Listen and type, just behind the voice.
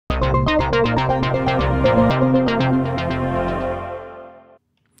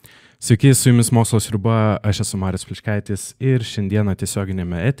Sveiki, su jumis Mokslo sriuba, aš esu Marius Pliškaitis ir šiandieną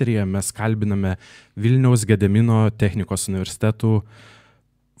tiesioginėme eteryje mes kalbiname Vilniaus Gedimino technikos universitetų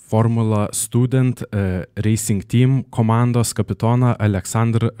Formula Student Racing Team komandos kapitoną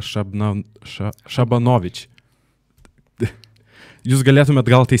Aleksandr Abanovic. Jūs galėtumėt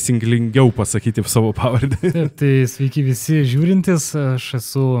gal taisyklingiau pasakyti savo pavardę. Taip, tai sveiki visi žiūrintis, aš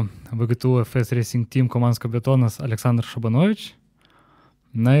esu VGTU FS Racing Team komandos kapitonas Aleksandr Abanovic.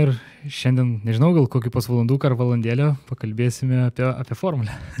 Na ir šiandien, nežinau, gal kokį pusvalanduką ar valandėlę pakalbėsime apie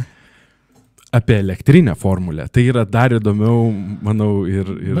formulę. Apie elektrinę formulę. Tai yra dar įdomiau, manau, ir...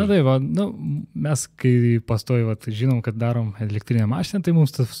 Na tai va, mes kai pastoji žinom, kad darom elektrinę mašiną, tai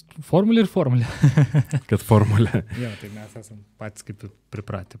mums tas formulė ir formulė. Kad formulė. Jo, tai mes esam patys kaip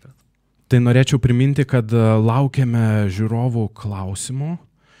pripratę. Tai norėčiau priminti, kad laukiame žiūrovų klausimų.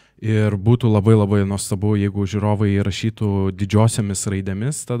 Ir būtų labai nuostabu, jeigu žiūrovai rašytų didžiosiamis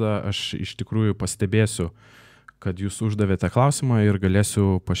raidėmis, tada aš iš tikrųjų pastebėsiu, kad jūs uždavėte klausimą ir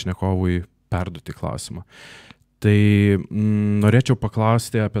galėsiu pašnekovui perduoti klausimą. Tai norėčiau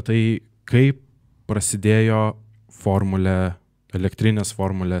paklausti apie tai, kaip prasidėjo elektrinės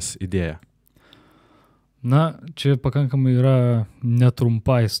formulės idėja. Na, čia pakankamai yra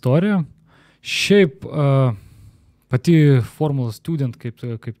netrumpa istorija. Šiaip pati Formula Student kaip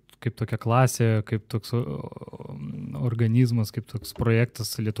tokia klasė, kaip toks organizmas, kaip toks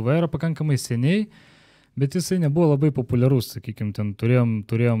projektas Lietuvoje yra pakankamai seniai, bet jisai nebuvo labai populiarus, sakykime, ten turėjom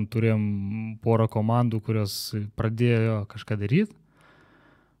porą komandų, kurios pradėjo kažką daryti,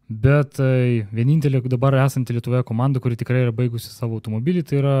 bet vienintelė dabar esanti Lietuvoje komanda, kuri tikrai yra baigusi savo automobilį,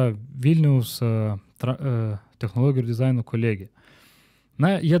 tai yra Vilniaus technologijų ir dizaino kolegija.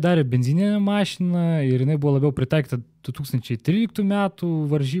 Na, jie darė benzininę mašiną ir jinai buvo labiau pritaikyta 2013 metų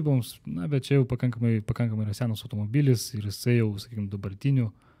varžyboms, na, bet čia jau pakankamai yra senas automobilis ir jisai jau, sakykime,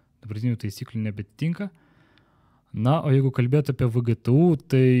 dabartinių taisyklių nebetinka. Na, o jeigu kalbėti apie VGTU,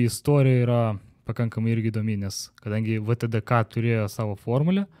 tai istorija yra pakankamai irgi įdomi, nes kadangi VTDK turėjo savo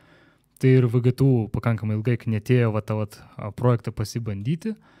formulę, tai ir VGTU pakankamai ilgai knetėjo tą projektą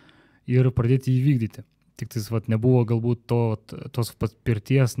pasibandyti ir pradėti jį vykdyti. Tik tais nebuvo galbūt tos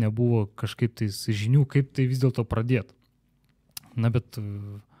patirties, nebuvo kažkaip tais žinių, kaip tai vis dėlto pradėti. Na, bet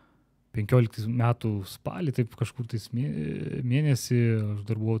 15 metų spalį, taip kažkur tais mėnesį, aš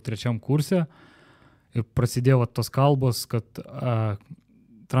dar buvau 3 kurse ir prasidėjo tos kalbos, kad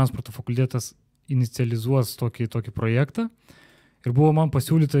transporto fakultetas inicializuos tokį projektą ir buvo man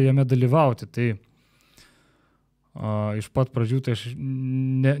pasiūlyta jame dalyvauti. Tai iš pat pradžių tai aš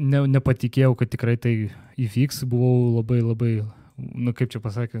nepatikėjau, kad tikrai tai įvyks, buvau labai, kaip čia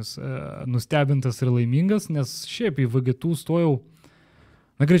pasakęs, nustebintas ir laimingas, nes šiaip į VGTU stojau,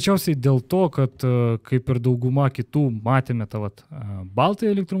 greičiausiai dėl to, kad kaip ir dauguma kitų matėme tą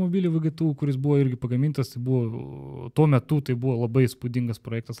baltąjį elektromobilį VGTU, kuris buvo irgi pagamintas, tuo metu tai buvo labai įspūdingas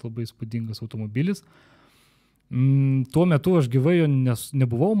projektas, labai įspūdingas automobilis. Tuo metu aš gyvai jo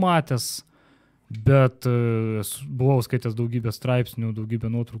nebuvau matęs, bet buvau skaitęs daugybę straipsnių, daugybę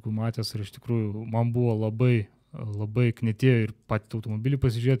nuotraukų matęs ir iš tikrųjų man buvo labai knetėjo ir patį automobilį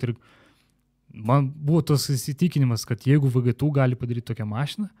pasižiūrėti ir man buvo tas įsitikinimas, kad jeigu VGTU gali padaryti tokią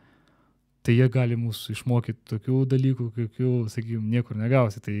mašiną, tai jie gali mūsų išmokyti tokių dalykų, kokių, sakykime, niekur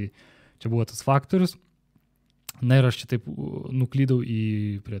negausi. Tai čia buvo tas faktorius. Na ir aš čia taip nuklydau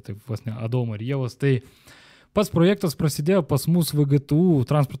prie Adomo ir Ievos. Tai pats projektas prasidėjo pas mus VGTU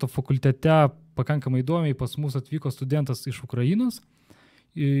transporto fakultete pakankamai įdomiai. Pas mus atvyko studentas iš Ukrainos,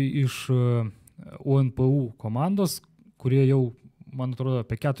 iš UNPU komandos, kurie jau, man atrodo,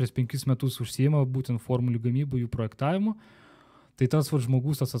 apie 4-5 metus užsiima būtent formulių gamybų, jų projektavimu. Tai tas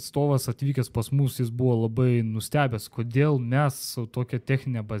žmogus, tas atstovas atvykęs pas mus, jis buvo labai nustebęs, kodėl mes su tokia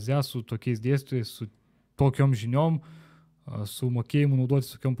techninė baze, su tokiais dėstytojais, su tokiom žiniom, su mokėjimu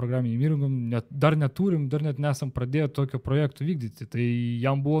naudotis tokiom programinėm įrangom, dar neturim, dar net nesam pradėję tokio projekto vykdyti. Tai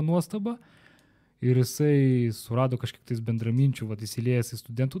jam buvo nuostaba ir jisai surado kažkiek tais bendraminčių, įsiliejęs į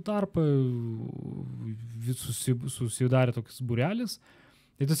studentų tarpą, susidarė toks būrelis.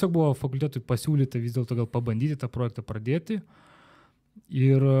 Tai tiesiog buvo fakultetui pasiūlyta vis dėlto gal pabandyti tą projektą pradėti.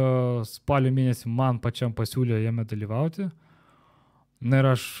 Ir spalio mėnesį man pačiam pasiūlė jame dalyvauti. Na ir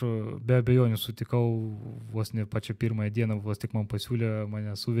aš be abejonių sutikau vos ne pačią pirmąją dieną, vos tik man pasiūlė,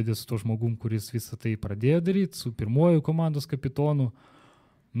 mane suvedė su to žmogum, kuris visą tai pradėjo daryti, su pirmuoju komandos kapitonu.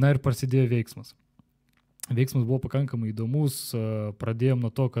 Na ir prasidėjo veiksmas. Veiksmas buvo pakankamai įdomus. Pradėjom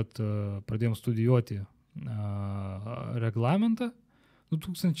nuo to, kad pradėjom studijuoti reglamentą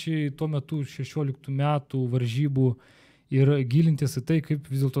 2016 metų varžybų ir gilintis į tai, kaip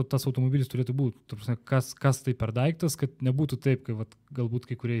vis dėlto tas automobilis turėtų būti. Ta prasme, kas tai per daiktas, kad nebūtų taip, kai galbūt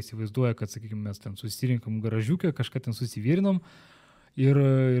kai kurie įsivaizduoja, kad, sakykime, mes ten susirinkam garažiukę, kažką ten susivyrinom ir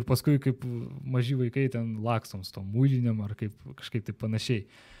paskui kaip maži vaikai ten lakstom su tom muiliniam ar kažkaip tai panašiai.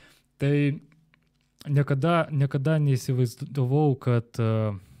 Tai niekada neįsivaizdavau, kad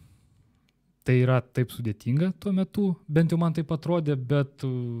tai yra taip sudėtinga tuo metu, bent jau man taip atrodė, bet,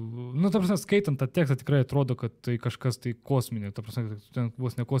 ta prasme, skaitant tą tekstą tikrai atrodo, kad tai kažkas tai kosminė, ta prasme, ten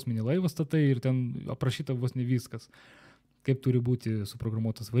vos ne kosminį laivą statai ir ten aprašyta vos ne viskas. Kaip turi būti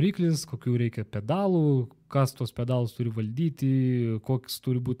suprogramuotas variklis, kokių reikia pedalų, kas tos pedalus turi valdyti, koks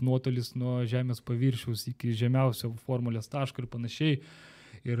turi būti nuotolis nuo žemės paviršiaus iki žemiausio formulės taško ir panašiai.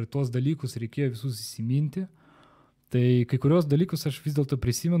 Ir tuos dalykus reikėjo visus įsiminti. Tai kai kurios dalykus aš vis dėlto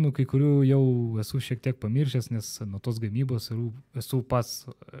prisimenu, kai kurių jau esu šiek tiek pamiršęs, nes nuo tos gamybos esu pas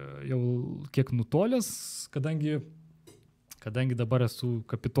jau kiek nutolęs, kadangi dabar esu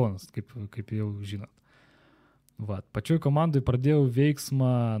kapitonas, kaip jau žinot. Pačioj komandai pradėjau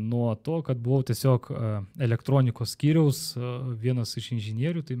veiksmą nuo to, kad buvau tiesiog elektronikos skyriaus vienas iš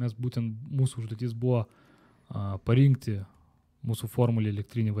inžinierių, tai mūsų užduotis buvo parinkti mūsų formulį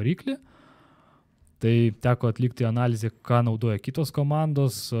elektrinį variklį. Tai teko atlikti analizę, ką naudoja kitos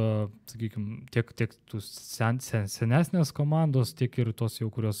komandos, sakykime, tiek senesnės komandos, tiek ir tos jau,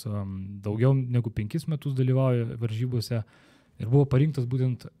 kurios daugiau negu 5 metus dalyvauja varžybose. Ir buvo parinktas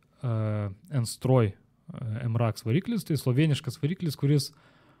būtent N-Stroj MRAX variklis, tai slovėniškas variklis, kuris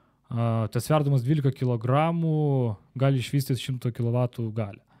sverdamas 12 kg gali išvystyti 100 kW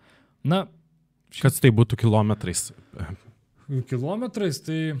galią. Kas tai būtų kilometrais? Kilometrais,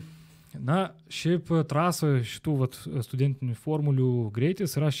 tai šiaip trasoje šitų studentinių formulių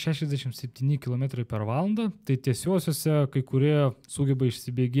greitis yra 67 km per valandą, tai tiesiosiuose kai kurie sugeba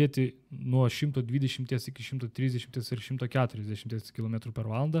išsibėgėti nuo 120 iki 130 ir 140 km per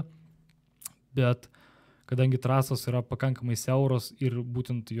valandą, bet kadangi trasos yra pakankamai siauros ir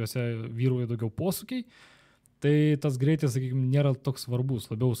būtent juose vyrauja daugiau posūkiai, tai tas greitis, sakykime, nėra toks svarbus,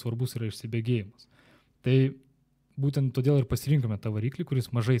 labiau svarbus yra išsibėgėjimas. Tai būtent todėl ir pasirinkome tą variklį,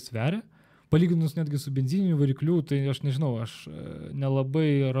 kuris mažai sveria. Palyginus netgi su benzininiu varikliu, tai aš nežinau, aš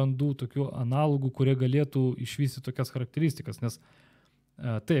nelabai randu tokių analogų, kurie galėtų išvystyti tokias charakteristikas, nes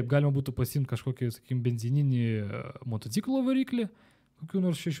taip, galima būtų pasiimti kažkokį, sakykime, benzininį motociklo variklį, kokių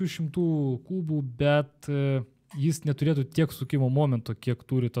nors 600 kubų, bet jis neturėtų tiek sukimo momento, kiek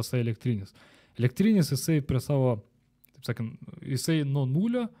turi tas elektrinis. Elektrinis, jisai prie savo, taip sakant, jisai nuo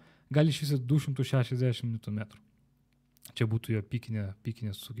nulio gali išvystyti 260 Nm. Čia būtų jo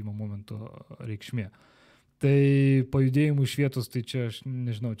pikinė sukimo momento reikšmė. Tai pajudėjimų iš vietos, tai čia aš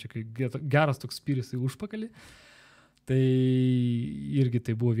nežinau, čia kai geras toks spyris į užpakalį, tai irgi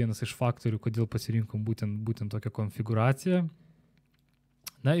tai buvo vienas iš faktorių, kodėl pasirinkom būtent tokią konfiguraciją.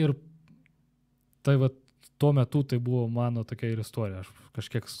 Ir tai tuo metu tai buvo mano tokia ir istorija. Aš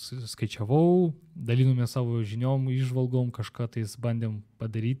kažkiek skaičiavau, dalinome savo žiniom, įžvalgom, kažką tais bandėm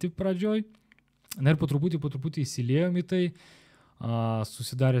padaryti pradžioj. Ir po truputį įsiliejom į tai,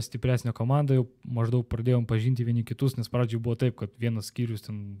 susidarė stipresnė komanda, jau maždaug pradėjom pažinti vieni kitus, nes pradžioj buvo taip, kad vienas skyrius,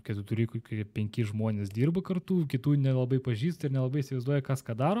 ten 4-5 žmonės dirba kartu, kitų nelabai pažįsta ir nelabai įsivaizduoja, kas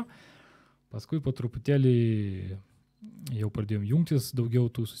ką daro. Paskui po truputėlį jau pradėjom jungtis,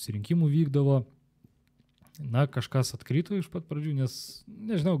 daugiau tų susirinkimų vykdavo. Kažkas atkrito iš pat pradžių, nes,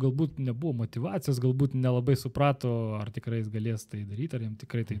 nežinau, galbūt nebuvo motyvacijos, galbūt nelabai suprato, ar tikrai jis galės tai daryti, ar jam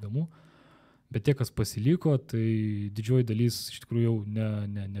tikrai tai įdomu. Bet tie, kas pasiliko, tai didžioji dalis iš tikrųjų jau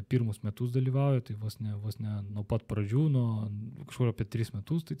ne pirmus metus dalyvauja, tai vos ne nuo pat pradžių, nuo kažkur apie 3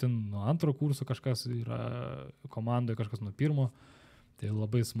 metus, tai ten nuo 2 kurso kažkas yra komandoje, kažkas nuo 1. Tai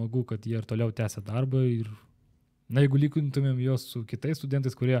labai smagu, kad jie ir toliau tęsia darbą ir, jeigu lygintumėm juos su kitais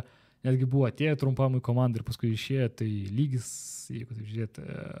studentais, kurie netgi buvo atėję trumpam į komandą ir paskui išėję, tai lygis, jeigu taip žiūrėt,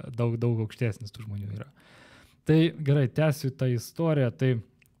 daug aukštesnis tų žmonių yra. Tai gerai, tęsiu tą istoriją, tai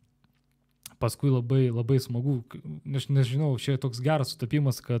paskui labai smagu, nežinau, čia toks geras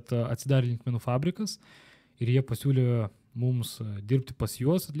sutapimas, kad atsidarė linkmenų fabrikas ir jie pasiūlė mums dirbti pas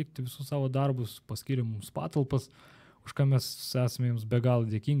juos, atlikti visus savo darbus, paskyrė mums patalpas, už ką mes esame jums be galo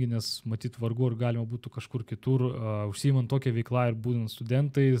dėkingi, nes matyt vargu ar galima būtų kažkur kitur užsiimant tokią veiklą ir būtent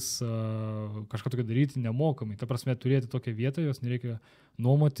studentais kažką tokio daryti nemokamai. Ta prasme, turėti tokią vietą, jos nereikia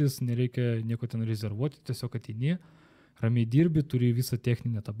nuomotis, nereikia nieko ten rezervuoti, tiesiog ateini, ramiai dirbi, turi visą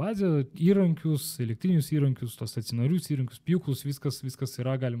techninę tą bazę, įrankius, elektrinius įrankius, tos stacionarius įrankius, pjūklus, viskas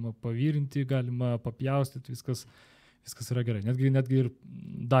yra, galima pavirinti, galima papjaustyti, viskas yra gerai. Netgi ir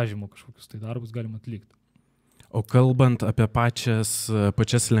dažymo kažkokius tai darbus galima atlikti. O kalbant apie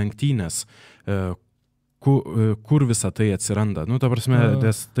pačias lenktynės, kur visa tai atsiranda. Nu, ta prasme,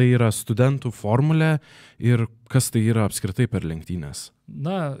 nes tai yra studentų formulė ir kas tai yra apskritai per lenktynės.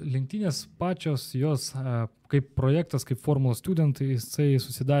 Na, lenktynės pačios, jos kaip projektas, kaip Formula Student, jisai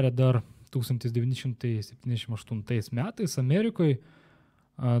susidarė dar 1978 metais Amerikoje.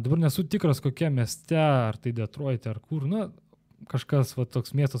 Dabar nesu tikras, kokia mieste, ar tai Detroit, ar kur, na, kažkas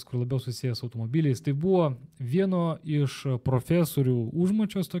toks miestas, kur labiau susijęs automobiliais. Tai buvo vieno iš profesorių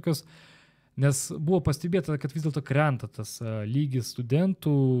užmačios tokios, nes buvo pastebėta, kad vis dėlto krenta tas lygis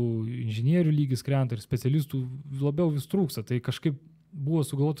studentų, inžinierių lygis krenta ir specialistų labiau vis trūksta. Tai kažkaip buvo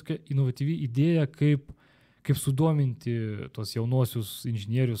sugalvota tokia inovatyvi idėja, kaip sudominti tos jaunosius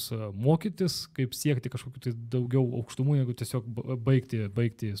inžinierius mokytis, kaip siekti kažkokiu tai daugiau aukštumų, negu tiesiog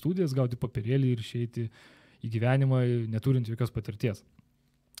baigti studijas, gauti papirėlį ir išeiti į gyvenimą, neturint jokios patirties.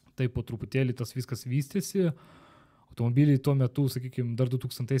 Taip po truputėlį tas viskas vystėsi. Automobiliai tuo metu, sakykime, dar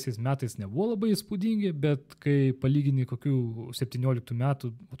 2000 metais nebuvo labai įspūdingi, bet kai palygini kokių 17 metų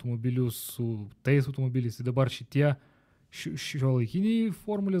automobilius su tais automobiliais, tai dabar šitie šiuolaikiniai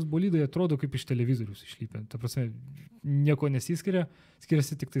formulės bolidai atrodo kaip iš televizorius išlypę. Ta prasme, nieko nesiskiria,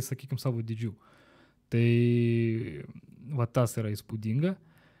 skiriasi tik tai, sakykime, savo dydžiu. Tai va tas yra įspūdinga.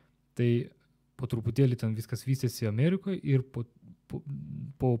 Tai po truputėlį ten viskas vystėsi Amerikoje ir po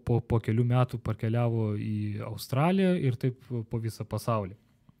kelių metų parkeliavo į Australiją ir taip po visą pasaulį.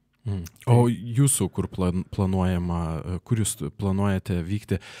 O jūsų, kur planuojama, kur jūs planuojate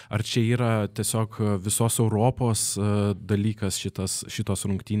vykti? Ar čia yra tiesiog visos Europos dalykas šitos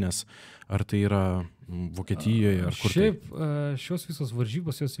rungtynės? Ar tai yra Vokietijoje? Ar kur? Šiaip šios visos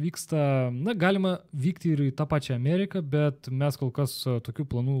varžybos jos vyksta, na, galima vykti ir į tą pačią Ameriką, bet mes kol kas tokių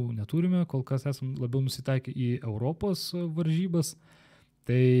planų neturime, kol kas esam labiau nusitaikę į Europos varžybas.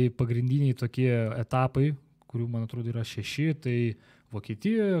 Tai pagrindiniai tokie etapai, kurių, man atrodo, yra 6, tai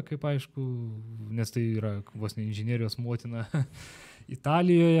Vokietijoje, kaip aišku, nes tai yra vos ne inžinierijos motina,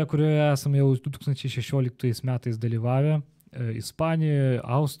 Italijoje, kurioje esame jau 2016 metais dalyvavę, Ispanijoje,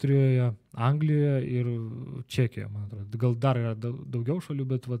 Austrijoje, Anglijoje ir Čekijoje, man atrodo. Gal dar yra daugiau šalių,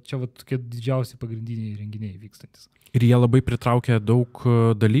 bet čia tokie didžiausi pagrindiniai renginiai vykstantis. Ir jie labai pritraukia daug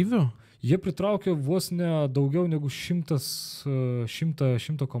dalyvių? Jie pritraukia vos ne daugiau negu 100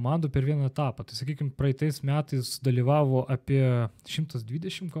 komandų per vieną etapą. Tai, sakykime, praeitais metais dalyvavo apie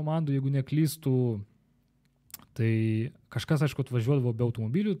 120 komandų, jeigu neklystų. Tai kažkas, aišku, atvažiuodavo be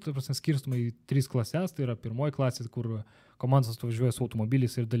automobilių, tai prasme skirstoma į 3 klases. Tai yra pirmoji klasė, kur komandos atvažiuoja su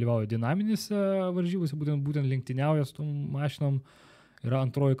automobiliais ir dalyvauja dinaminėse varžybose, būtent lenktyniauja su tom mašinom. Yra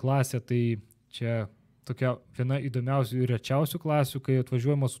antroji klasė, tai čia tokia viena įdomiausių ir rečiausių klasių, kai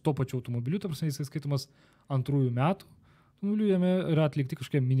atvažiuojama su to pačiu automobiliu, ta prasme jisai skaitomas 2 metų. Automobiliu jame yra atlikti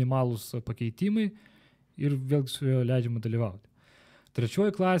kažkokie minimalūs pakeitimai ir vėlgi su juo leidžiama dalyvauti.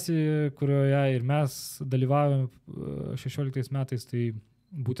 Trečioji klasė, kurioje ir mes dalyvavome 16 metais, tai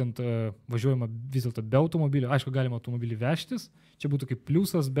būtent važiuojama vis dėlto be automobilio. Aišku, galima automobilį vežtis, čia būtų kaip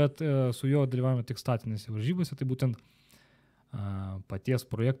pliusas, bet su juo dalyvavome tik statinėse varžybose, tai būtent paties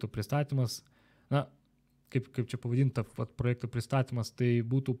projekto pristatymas. Na, kaip čia pavadinta projekto pristatymas, tai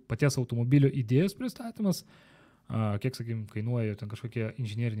būtų paties automobilio idėjos pristatymas, kiek, sakykime, kainuoja ten kažkokie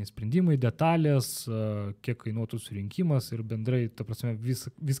inžinieriniai sprendimai, detalės, kiek kainuotų surinkimas ir bendrai, ta prasme,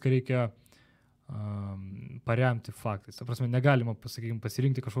 viską reikia paremti faktais. Ta prasme, negalima, sakykime,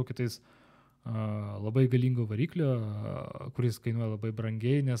 pasirinkti kažkokį tais labai galingo variklio, kuris kainuoja labai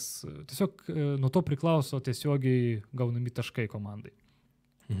brangiai, nes tiesiog nuo to priklauso tiesiogiai gaunami taškai komandai.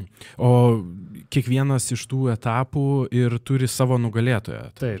 O kiekvienas iš tų etapų ir turi savo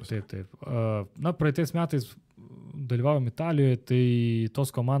nugalėtoją. Taip. Na, praeitais metais dalyvavom Italijoje, tai tos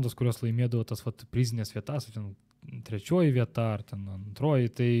komandos, kurios laimėdavo tas prizinės vietas, ten 3 vieta ar ten 2,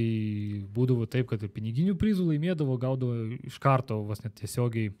 tai būdavo taip, kad ir piniginių prizų laimėdavo, gaudavo iš karto vos net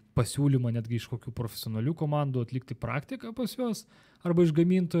tiesiogiai pasiūlymą netgi iš kokių profesionalių komandų atlikti praktiką pas juos, arba iš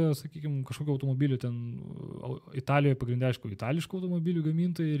gamintojo, sakykime, kažkokio automobilių ten Italijoje pagrindė, aišku, itališkų automobilių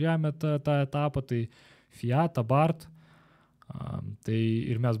gamintojai remia tą etapą, tai Fiat, Abarth. Tai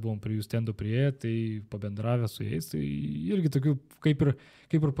ir mes buvom prie jų stendų priėję, tai pabendravę su jais, tai irgi tokių kaip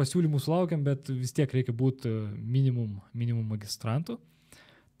ir pasiūlymų sulaukiam, bet vis tiek reikia būti minimum magistrantų.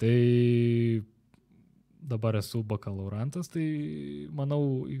 Tai dabar esu bakalaurantas, tai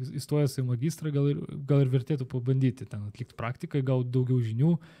manau, įstojęs į magistrą gal ir vertėtų pabandyti ten atlikti praktiką, gauti daugiau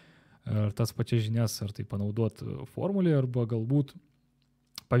žinių, ar tas pačias žinias, ar tai panaudoti formulėje, arba galbūt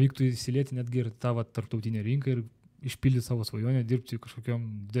pavyktų įsilieti netgi ir tą tarptautinę rinką ir išpildyti savo svajonę, dirbti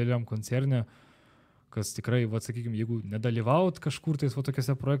kažkokiam dideliam koncerne, kas tikrai, sakykime, jeigu nedalyvaut kažkur tais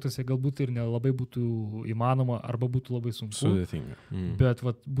tokiuose projektuose, galbūt ir nelabai būtų įmanoma arba būtų labai sunku. Sudėtinga. Bet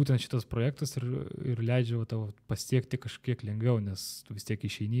būtent šitas projektas ir leidžia tau pasiekti kažkiek lengviau, nes tu vis tiek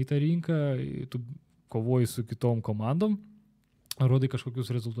išeini į tą rinką, tu kovoji su kitom komandom, rodai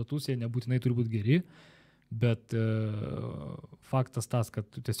kažkokius rezultatus, jie nebūtinai turi būti geri, bet faktas tas, kad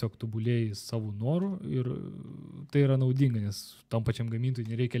tu tiesiog tobulėjai savo norų ir tai yra naudinga, nes tam pačiam gamintojui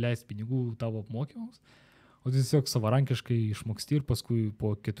nereikia leisti pinigų tavo apmokymams, o tu tiesiog savarankiškai išmoksti ir paskui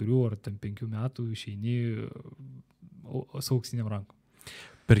po 4 ar 5 metų išeini su auksiniam rankom.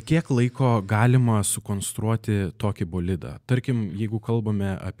 Per kiek laiko galima sukonstruoti tokį bolidą? Tarkim, jeigu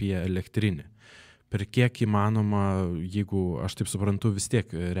kalbame apie elektrinį, per kiek įmanoma, jeigu, aš taip suprantu, vis tiek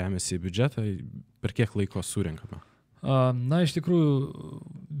remiasi į biudžetą, per kiek laiko surinkame? Na, iš tikrųjų,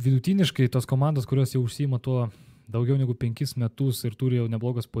 vidutiniškai tos komandos, kurios jau užsiima tuo daugiau negu 5 metus ir turi jau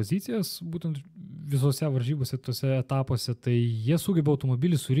neblogas pozicijas, būtent visose varžybose, tose etapuose, tai jie sugeba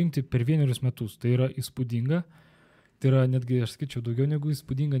automobilį surinkti per 1 metus. Tai yra įspūdinga. Tai yra netgi, aš sakyčiau, daugiau negu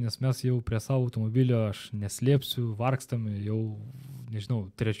įspūdinga, nes mes jau prie savo automobilio, aš neslėpsiu, vargstame jau, nežinau,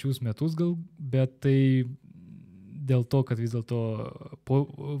 3 metus gal, bet tai dėl to, kad vis dėlto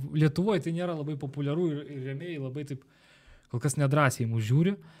Lietuvoje tai nėra labai populiaru ir rėmėjai labai taip kol kas nedrąsiai mūsų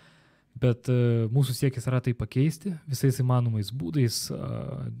žiūri, bet mūsų siekis yra tai pakeisti visais įmanomais būdais,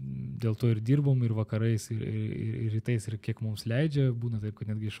 dėl to ir dirbom ir vakarais, ir rytais, ir kiek mums leidžia, būna taip,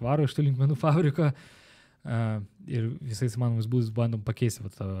 kad netgi išvaro iš tų linkmenų fabriką. Ir visais įmanomais būdais bandom pakeisti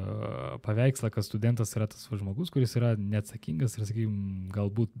tą paveikslą, kad studentas yra tas žmogus, kuris yra neatsakingas ir, sakykime,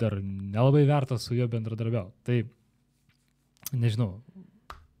 galbūt dar nelabai vertas su juo bendradarbiauti. Tai, nežinau,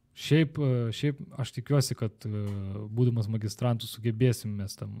 šiaip aš tikiuosi, kad būdamas magistrantų sugebėsim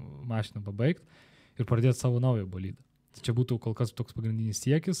mes tą mašiną pabaigti ir pradėti savo naują bolidą. Tai čia būtų kol kas toks pagrindinis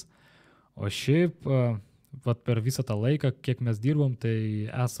siekis, o šiaip per visą tą laiką, kiek mes dirbom, tai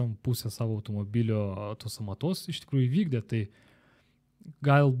esam pusę savo automobilio tos amatos iš tikrųjų įvykdę. Tai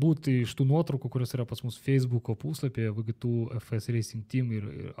galbūt iš tų nuotraukų, kurios yra pas mus Facebooko puslapyje, VGTU FS Racing Team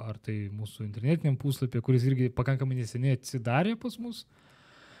ar tai mūsų internetiniam puslapyje, kuris irgi pakankamai neseniai atsidarė pas mus,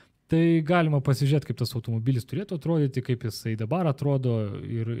 tai galima pasižiūrėti, kaip tas automobilis turėtų atrodyti, kaip jisai dabar atrodo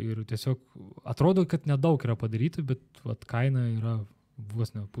ir tiesiog atrodo, kad nedaug yra padaryti, bet kaina yra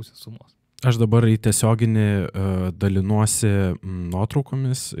vos ne pusė sumos. Aš dabar į tiesioginį dalinuosi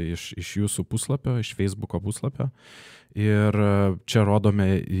nuotraukomis iš jūsų puslapio, iš Facebooko puslapio. Ir čia rodome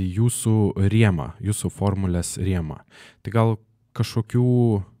jūsų rėmą, jūsų formulės rėmą. Tai gal kažkokių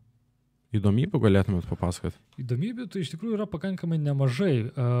įdomybių galėtumėt papasakoti? Įdomybių tai iš tikrųjų yra pakankamai nemažai.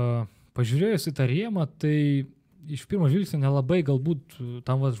 Pažiūrėjus į tą rėmą, tai iš pirmo žvilgsnio nelabai galbūt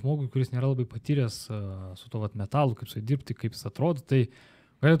tam žmogui, kuris nėra labai patyręs su to metalu, kaip su dirbti, kaip jis atrodo, tai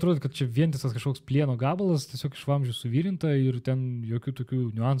gali atrodyti, kad čia vientisas kažkoks plieno gabalas, tiesiog iš vamzdžių suvirinta ir ten jokių tokių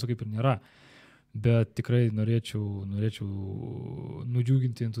niuansų kaip ir nėra. Bet tikrai norėčiau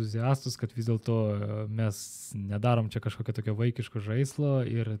nudžiuginti entuziastus, kad vis dėlto mes nedarom čia kažkokio tokio vaikiško žaislo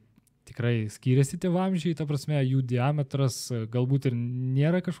ir tikrai skiriasi tie vamzdžiai, ta prasme, jų diametras galbūt ir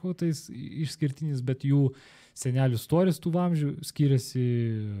nėra kažkoks išskirtinis, bet jų senelių storis tų vamzdžių skiriasi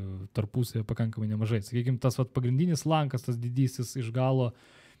tarpusėje pakankamai nemažai. Sakykime, tas pagrindinis lankas, tas didysis iš galo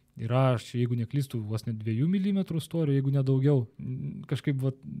yra, jeigu neklystu, vos ne 2 mm storio, jeigu nedaugiau. Kažkaip,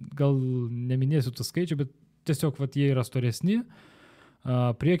 gal neminėsiu tą skaičių, bet tiesiog jie yra storesni.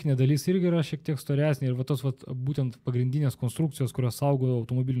 Priekinė dalis irgi yra šiek tiek storesnė ir tos būtent pagrindinės konstrukcijos, kurios saugo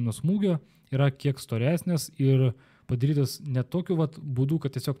automobilį nuo smūgio, yra kiek storesnės ir padarytas ne tokiu būdu,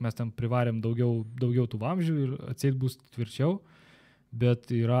 kad tiesiog mes ten privarėm daugiau tų vamzdžių ir atseit bus tvirčiau, bet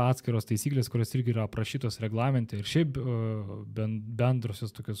yra atskiros taisyklės, kurios irgi yra aprašytos reglamente ir šiaip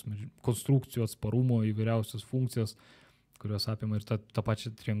bendrosios tokios konstrukcijų atsparumo įvairiausios funkcijos, kurios apima ir tą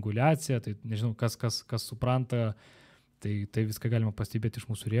pačią trianguliaciją, tai nežinau, kas supranta, tai viską galima pastebėti iš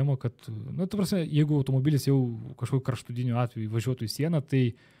mūsų rėmo, kad, ta prasme, jeigu automobilis jau kažkokiu kraštutiniu atveju važiuotų į sieną,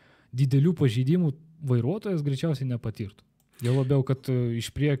 tai didelių pažeidimų vairuotojas greičiausiai nepatirtų. Jau labiau, kad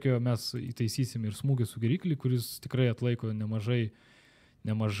iš priekio mes įtaisysim ir smūgį su geriklį, kuris tikrai atlaiko nemažai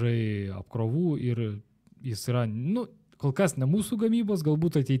apkrovų ir jis yra, kol kas ne mūsų gamybos,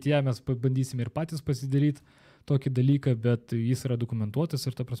 galbūt ateityje mes bandysim ir patys pasidaryti tokį dalyką, bet jis yra dokumentuotas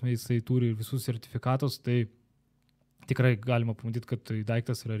ir ta prasme jisai turi visus sertifikatus, tai tikrai galima pamatyti, kad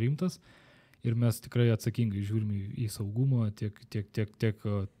daiktas yra rimtas ir mes tikrai atsakingai žiūrime į saugumą, tiek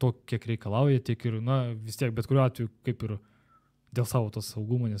to, kiek reikalauja, tiek ir, vis tiek, bet kuriuo atveju, kaip ir dėl savo tos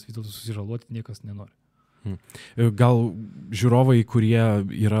saugumo, nes vis dėlto susižaloti niekas nenori. Gal žiūrovai, kurie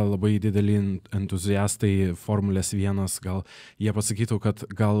yra labai dideli entuziastai Formulės 1, gal jie pasakytų, kad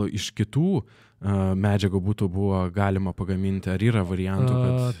gal iš kitų medžiagų buvo galima pagaminti, ar yra variantų,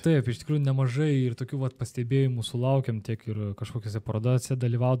 kad... Taip, iš tikrųjų nemažai ir tokių pastebėjimų sulaukiam tiek ir kažkokiose parodose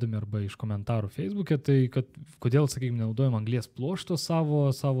dalyvaudami arba iš komentarų Facebook'e, tai kad kodėl, sakykime, nenaudojam anglies pluošto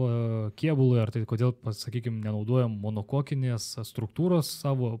savo kėbului, ar tai kodėl, sakykime, nenaudojam monokokinės struktūros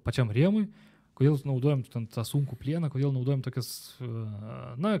savo pačiam rėmui, kodėl naudojam tą sunkų plieną, kodėl naudojam tokias,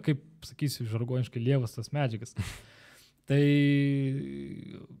 na, kaip sakysiu, žargoniškai lievas tas medžiagas. Tai,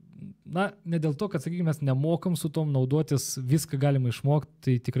 na, ne dėl to, kad, sakykime, mes nemokam su tom naudotis, viską galima išmokti,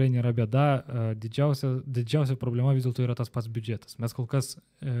 tai tikrai nėra bėda. Didžiausia problema vis dėlto yra tas pats biudžetas. Mes kol kas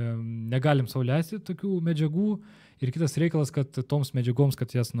negalim sau leisti tokių medžiagų ir kitas reikalas, kad toms medžiagoms,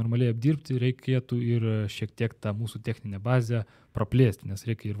 kad jas normaliai apdirbti, reikėtų ir šiek tiek tą mūsų techninę bazę praplėsti, nes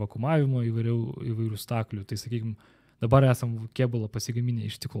reikia ir vakumavimo įvairių staklių. Tai, sakykime, dabar esam kėbulą pasigaminę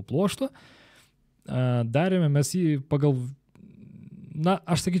iš stiklo pluošto. Darėme mes jį pagal, na,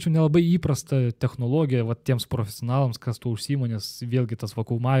 aš sakyčiau, nelabai įprasta technologija tiems profesionalams, kas tuo užsiima, nes vėlgi tas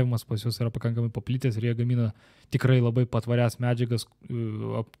vakuumavimas pas juos yra pakankamai paplitęs ir jie gamina tikrai labai patvarias medžiagas,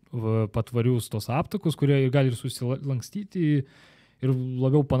 patvarius tos aptakus, kurie gali ir susilankstyti ir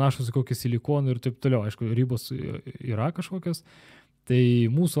labiau panašus į kokį silikoną ir taip toliau. Aišku, ribos yra kažkokios. Tai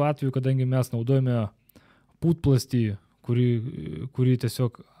mūsų atveju, kadangi mes naudojame putplastį, kurį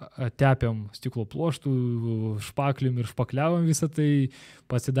tiesiog tepiam stiklo pluoštų, špaklium ir špakliavom visą tai,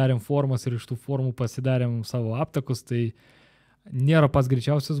 pasidarėm formas ir iš tų formų pasidarėm savo aptakus, tai nėra pats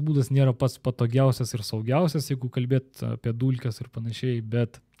greičiausias būdas, nėra pats patogiausias ir saugiausias, jeigu kalbėt apie dulkes ir panašiai,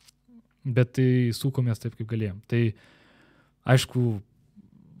 bet tai sukomės taip, kaip galėjom. Tai aišku,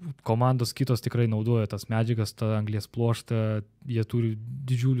 komandos kitos tikrai naudoja tas medžiagas, tą anglies pluoštą, jie turi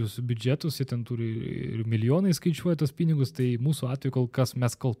didžiulius biudžetus, jie ten turi ir milijonai skaičiuoja tos pinigus, tai mūsų atveju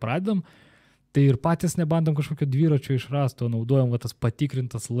mes kol pradedam, tai ir patys nebandom kažkokio dviračio išrasto, naudojam tas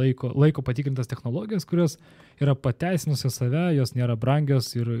patikrintas laiko patikrintas technologijas, kurios yra pateisinusios save, jos nėra brangios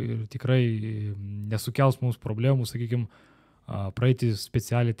ir tikrai nesukels mums problemų, sakykime, praeiti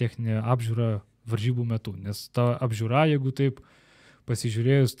specialią techninę apžiūrą varžybų metu, nes ta apžiūra, jeigu taip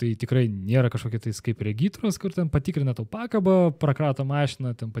pasižiūrėjus, tai tikrai nėra kažkokia tais kaip regitros, kur ten patikrina tau pakabą, prakrato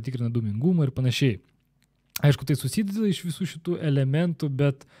mašiną, ten patikrina dūmingumą ir panašiai. Aišku, tai susideda iš visų šitų elementų,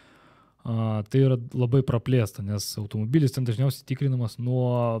 bet tai yra labai praplėsta, nes automobilis ten dažniausiai tikrinamas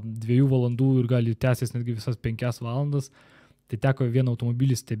nuo 2 valandų ir gali tęsės netgi visas 5 valandas. Tai teko vieną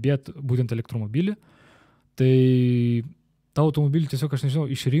automobilį stebėti, būtent elektromobilį. Tai tą automobilį tiesiog, aš nežinau,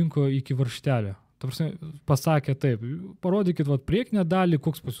 išrinko iki varžtelio. Ta prasme, pasakė taip, parodykit priekinę dalį,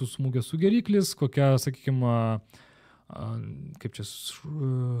 koks pas jūs smūgio sugeriklis, kokia, sakykime, kaip čia,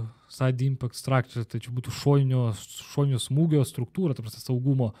 side impact structure, tai čia būtų šoninio smūgio struktūra, ta prasme,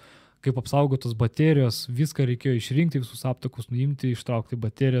 saugumo, kaip apsaugotos baterijos, viską reikėjo išrinkti, visus aptakus nuimti, ištraukti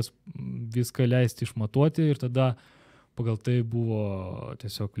baterijas, viską leisti išmatuoti ir tada pagal tai buvo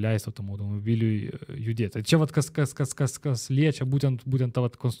tiesiog leista tam automobiliui judėti. Tai čia kas liečia būtent tą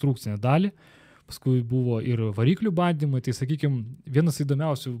konstrukcinę dalį. Paskui buvo ir variklių bandymai, tai sakykime, vienas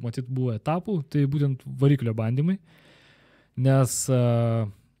įdomiausių, matyt, buvo etapų, tai būtent variklio bandymai, nes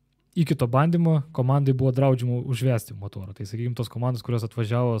iki to bandymo komandai buvo draudžiama užvesti motorą. Tai sakykime, tos komandos, kurios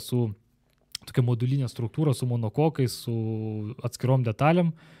atvažiavo su tokia modulinė struktūra, su monokokais, su atskirom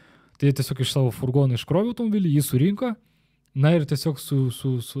detalėm, tai tiesiog iš savo furgono iškrovė automobilį, jį surinko, na ir tiesiog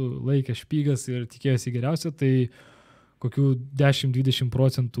sulaikė špygas ir tikėjosi geriausio, tai kokių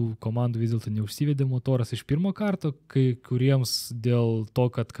 10-20% komandų vis dėlto neužsivedė motoras iš pirmo karto, kai kuriems dėl to,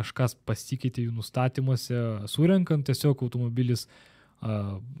 kad kažkas pasikeitė jų nustatymuose, surenkant tiesiog automobilis,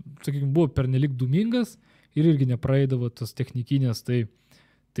 sakykime, buvo pernelik dūmingas ir irgi nepraeidavo tos technikinės,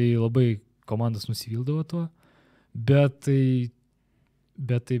 tai labai komandas nusivildavo tuo, bet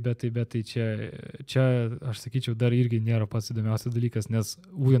tai čia, aš sakyčiau, dar irgi nėra pats įdomiausias dalykas, nes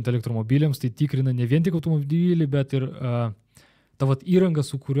būtent elektromobiliams tai tikrina ne vien tik automobilį, bet ir ta įranga,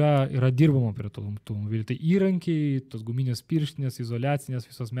 su kuria yra dirbama prie to automobilį. Tai įrankiai, tos guminės pirštinės, izoliacinės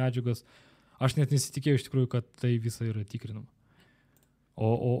visos medžiagos, aš net nesitikėjau iš tikrųjų, kad tai visa yra tikrinama.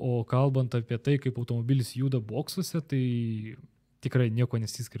 O kalbant apie tai, kaip automobilis juda boksuose, tai tikrai nieko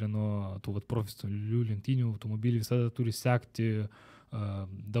nesiskiria nuo tų profesionalių lenktynių. Automobilį visada turi sekti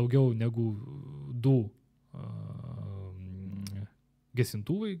daugiau negu 2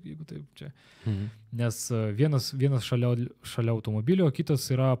 gesintuvai, jeigu taip čia. Nes vienas šalia automobilio, o kitas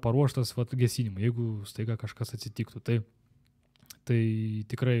yra paruoštas gesinimui, jeigu staiga kažkas atsitiktų. Tai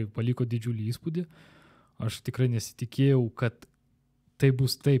tikrai paliko didžiulį įspūdį. Aš tikrai nesitikėjau, kad tai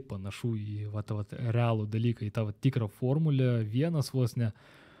bus taip panašu į realų dalyką, į tą tikrą formulę, vienas vos ne.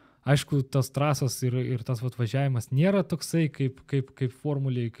 Aišku, tas trasas ir tas važiavimas nėra toksai kaip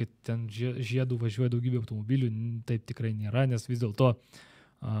formuliai, kad ten žiedų važiuoja daugybė automobilių, taip tikrai nėra, nes vis dėlto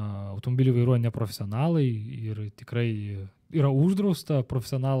automobilį vairuoja neprofesionalai ir tikrai yra uždrausta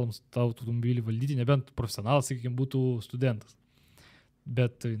profesionalams tą automobilį valdyti, nebent profesionalas, sakykime, būtų studentas.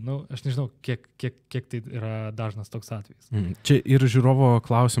 Bet, aš nežinau, kiek tai yra dažnas toks atvejis. Čia ir žiūrovo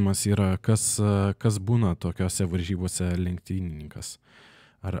klausimas yra, kas būna tokiose varžybose lenktynininkas.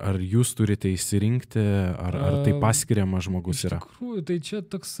 Ar jūs turite išsirinkti, ar tai paskiriamas žmogus yra? Iš tikrųjų, tai čia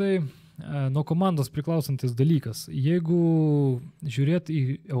toksai nuo komandos priklausantis dalykas. Jeigu žiūrėt į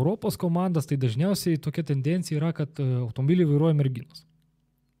Europos komandas, tai dažniausiai tokia tendencija yra, kad automobilį vairuoja merginos.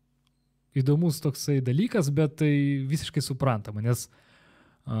 Įdomus toksai dalykas, bet tai visiškai suprantama, nes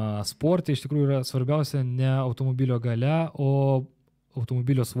sporte iš tikrųjų yra svarbiausia ne automobilio galia, o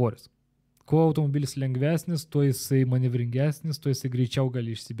automobilio svoris. Kuo automobilis lengvesnis, tuo jisai manevringesnis, tuo jisai greičiau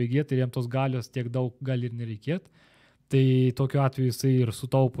gali išsibėgėti ir jam tos galios tiek daug gali ir nereikėti. Tai tokiu atveju jisai ir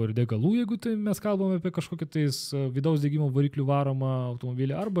sutaupo ir degalų, jeigu tai mes kalbame apie kažkokį tais vidaus degimo variklių varomą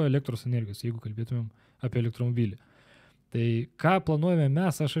automobilį arba elektros energijos, jeigu kalbėtumėm apie elektromobilį. Tai ką planuojame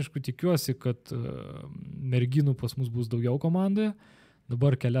mes, aš aišku tikiuosi, kad merginų pas mus bus daugiau komandoje.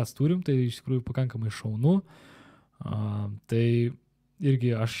 Dabar kelias turim, tai iš tikrųjų pakankamai šaunu. Tai irgi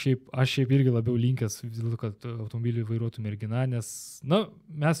aš šiaip irgi labiau linkęs vis dėlto, kad automobilį vairuotų mergina, nes,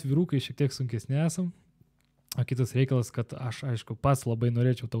 mes vyrukai šiek tiek sunkesni esam. O kitas reikalas, kad aš, aišku, pats labai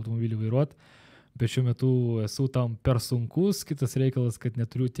norėčiau tą automobilį vairuoti, bet šiuo metu esu tam per sunkus. Kitas reikalas, kad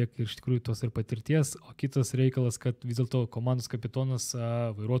neturiu tiek iš tikrųjų tos ir patirties, o kitas reikalas, kad vis dėlto komandos kapitonas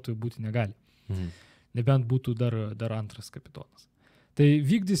vairuotojų būti negali. Nebent būtų dar antras kapitonas. Tai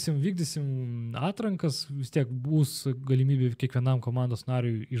vykdysim atrankas, vis tiek bus galimybė kiekvienam komandos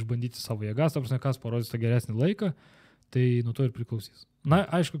nariui išbandyti savo jėgas, ta prasme, kas parodys tą geresnį laiką, tai nuo to ir priklausys. Na,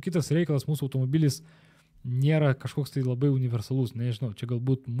 aišku, kitas reikalas, mūsų automobilis nėra kažkoks tai labai universalus, nežinau, čia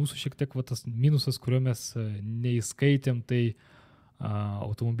galbūt mūsų šiek tiek tas minusas, kurio mes neįskaitėm, tai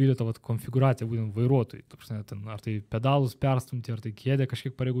automobilio ta konfiguracija, būtent vairuotojai. Ar tai pedalus perstumti, ar tai kėdę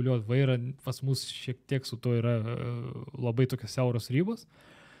kažkiek pareguliuoti vairą, pas mus šiek tiek su to yra labai tokios siauros ribos.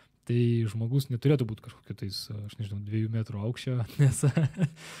 Tai žmogus neturėtų būti kažkokio tais, aš nežinau, 2 metrų aukščio, nes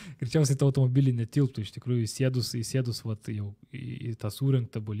greičiausiai tą automobilį netilptų. Iš tikrųjų, įsėdus jau į tą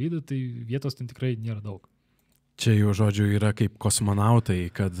surinktą bolidą, tai vietos ten tikrai nėra daug. Čia jau žodžiu yra kaip kosmonautai,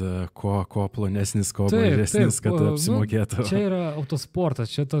 kad kuo plonesnis, kuo mažesnis, kad apsimokėtų. Čia yra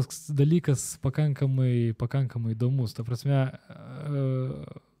autosportas, čia toks dalykas pakankamai įdomus. Ta prasme,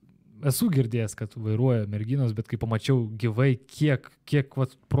 esu girdėjęs, kad vairuoja merginos, bet kai pamačiau gyvai, kiek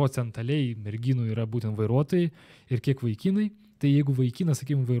procentaliai merginų yra būtent vairuotojai ir kiek vaikinai, tai jeigu vaikinas,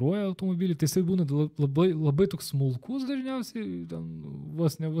 sakykime, vairuoja automobilį, tai jisai būna labai toks smulkus dažniausiai,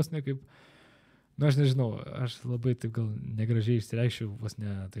 vos ne kaip... aš nežinau, aš labai taip gal negražiai išsireikščiau, vos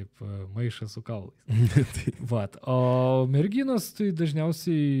ne taip maišą su kaulais. O merginos tai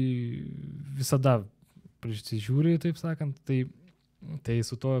dažniausiai visada prisižiūri, taip sakant, tai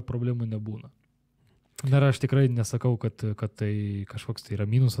su to problemų nebūna. Dar aš tikrai nesakau, kad tai kažkoks tai yra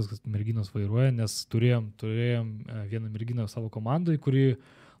minusas, kad merginos vairuoja, nes turėjom vieną merginą savo komandai, kuri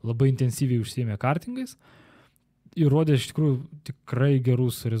labai intensyviai užsiėmė kartingais. Įrodė iš tikrųjų tikrai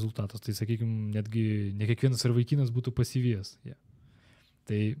gerus rezultatus. Tai, sakykime, netgi ne kiekvienas ir vaikinas būtų pasivijęs. Yeah.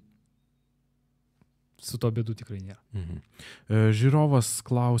 Tai su to bėdų tikrai nėra. Žiūrovas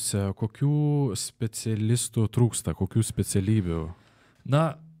klausia, kokių specialistų trūksta, kokių specialybių?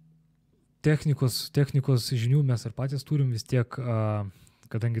 Na, technikos žinių mes ir patys turim vis tiek...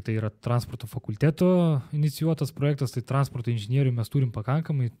 kadangi tai yra transporto fakulteto inicijuotas projektas, tai transporto inžinierių mes turim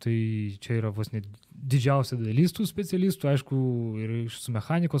pakankamai, tai čia yra vos net didžiausia dalis tų specialistų, aišku, ir su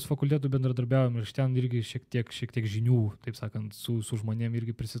mechanikos fakultetu bendradarbiaujam ir iš ten irgi šiek tiek žinių, taip sakant, su žmonėm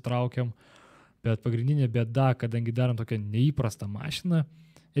irgi prisitraukiam, bet pagrindinė bėda, kadangi darom tokią neįprastą mašiną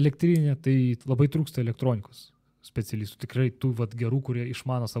elektrinę, tai labai trūksta elektronikos specialistų, tikrai tų gerų, kurie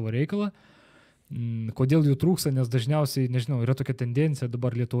išmano savo reikalą. Kodėl jų trūksta, nes dažniausiai, nežinau, yra tokia tendencija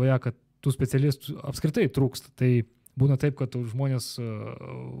dabar Lietuvoje, kad tų specialistų apskritai trūksta. Tai būna taip, kad žmonės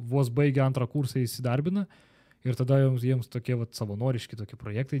vos baigia antrą kursą įsidarbina ir tada jiems tokie savanoriški tokie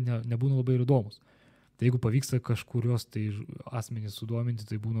projektai nebūna labai ir įdomus. Tai jeigu pavyksta kažkurios tai asmenys sudominti,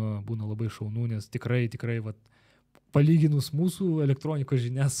 tai būna labai šaunu, nes tikrai palyginus mūsų elektronikos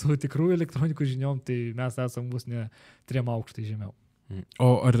žinias su tikrųjų elektronikos žiniom, tai mes esam vos ne 3 aukštai žemiau. O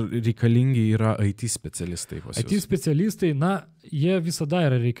ar reikalingi yra IT specialistai pas jūs? IT specialistai, na, jie visada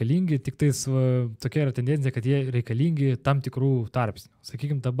yra reikalingi, tik tais tokia yra tendencija, kad jie reikalingi tam tikrų tarpsnių.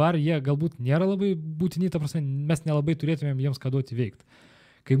 Sakykime, dabar jie galbūt nėra labai būtini, ta prasme, mes nelabai turėtumėm jiems ką duoti veikti.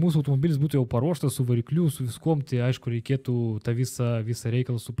 Kai mūsų automobilis būtų jau paruoštas su varikliu, su viskuom, tai aišku, reikėtų tą visą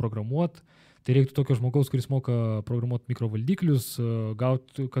reikalą suprogramuoti. Tai reiktų tokio žmogaus, kuris moka programuoti mikrovaldiklius,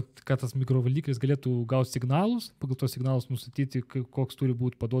 kad tas mikrovaldiklis galėtų gauti signalus, pagal tos signalus nustatyti, koks turi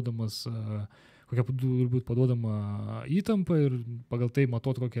būti paduodamas, kokia turi būti paduodama įtampa ir pagal tai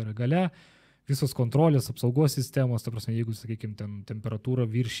matuoti, kokia yra galia. Visos kontrolės, apsaugos sistemos, ta prasme, jeigu, sakykime, ten temperatūra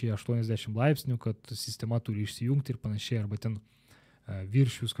viršyje 80 laipsnių, kad sistema turi išsijungti ir panašiai, arba ten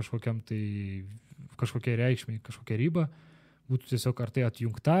viršius kažkokia reikšmė, kažkokia riba, būtų tiesiog ar tai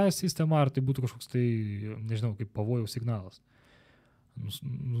atjungta sistema, ar tai būtų kažkoks tai, nežinau, kaip pavojaus signalas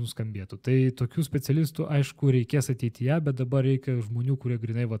nuskambėtų. Tai tokių specialistų, aišku, reikės ateityje, bet dabar reikia žmonių, kurie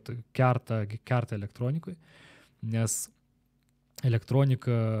grinai kerta elektronikui, nes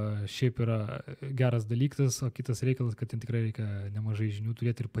elektronika šiaip yra geras dalykas, o kitas reikalas, kad ten tikrai reikia nemažai žinių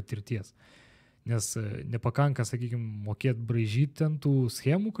turėti ir patirties. Nes nepakanka, sakykime, mokėti braižyti ten tų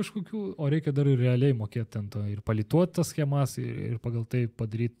schemų kažkokių, o reikia dar ir realiai mokėti ten to ir palituoti tas schemas ir pagal tai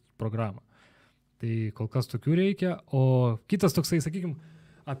padaryti programą. Tai kol kas tokių reikia, o kitas toksai, sakykime,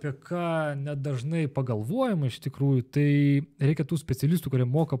 apie ką nedažnai pagalvojama iš tikrųjų, tai reikia tų specialistų, kurie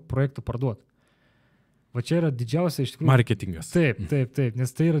moka projektą parduoti. Va čia yra didžiausia iš tikrųjų... Marketingas. Taip,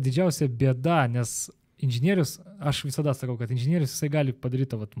 nes tai yra didžiausia bėda, nes inžinierius, aš visada sakau, kad inžinierius jisai gali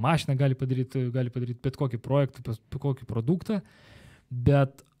padaryti, mašiną gali padaryti bet kokį projektą, bet kokį produktą,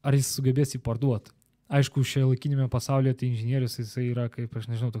 bet ar jis sugebės jį parduoti? Aišku, šiuolaikinėme pasaulyje tai inžinierius jisai yra, kaip aš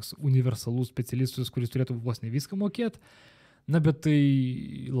nežinau, toks universalus specialistus, kuris turėtų vos ne viską mokėti, na, bet tai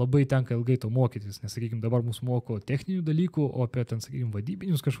labai tenka ilgai to mokytis, nes, sakykime, dabar mūsų moko techninių dalykų, o apie ten, sakykime,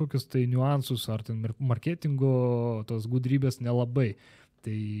 vadybinius kažkokius tai niuansus ar ten marketingo tos gudrybės nelabai.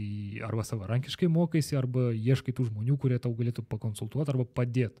 Tai arba savarankiškai mokaisi, arba ieškai tų žmonių, kurie tau galėtų pakonsultuoti arba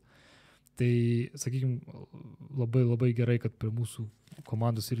padėti. Tai, sakykime, labai gerai, kad prie mūsų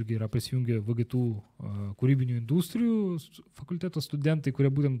komandos irgi yra prisijungę VGTU kūrybinių industrijų fakulteto studentai,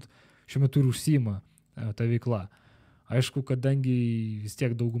 kurie būtent šiuo metu ir užsiima tą veiklą. Aišku, kadangi vis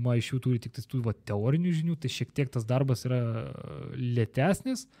tiek dauguma iš jų turi tik tų teorinių žinių, tai šiek tiek tas darbas yra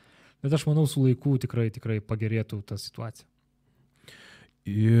lėtesnis, bet aš manau, su laiku tikrai pagerėtų ta situacija.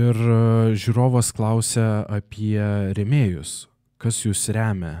 Ir žiūrovas klausia apie rėmėjus. Kas jūs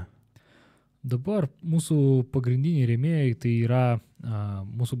remia? Dabar mūsų pagrindiniai rėmėjai tai yra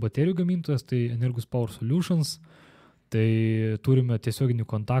mūsų baterijų gamintojas, tai Energus Power Solutions. Tai turime tiesioginį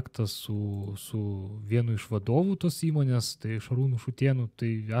kontaktą su vienu iš vadovų tos įmonės, tai Šarūnu Šutėnu. Tai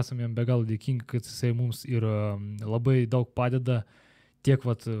esame jam be galo dėkingi, kad jisai mums ir labai daug padeda, tiek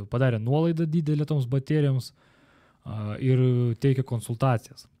padarė nuolaidą didelę toms baterijoms, ir teikia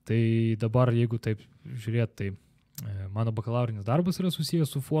konsultacijas. Tai dabar, jeigu taip žiūrėt, tai mano bakalaurinis darbas yra susijęs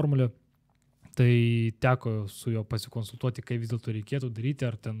su formule, tai teko su juo pasikonsultuoti, kaip vis dėlto reikėtų daryti,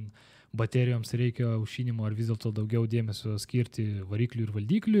 ar ten baterijoms reikia aušinimo, ar vis dėlto daugiau dėmesio skirti varikliui ir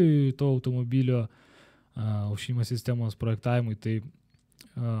valdikliui to automobilio aušinimo sistemos projektavimui. Tai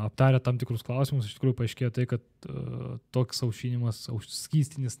aptarę tam tikrus klausimus, iš tikrųjų paaiškėjo tai, kad toks aušinimas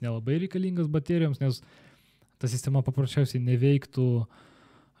skystinis nelabai reikalingas baterijoms, nes ta sistema paprasčiausiai neveiktų,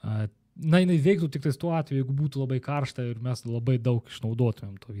 jinai veiktų tik tais tuo atveju, jeigu būtų labai karšta ir mes labai daug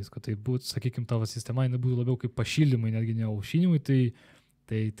išnaudotumėm to visko. Tai būtų, sakykime, tavo sistema, jinai būtų labiau kaip pašildymai, netgi ne aušinimui,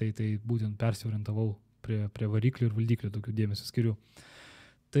 tai būtent persiorientavau prie variklių ir valdiklių, tokių dėmesio skiriu.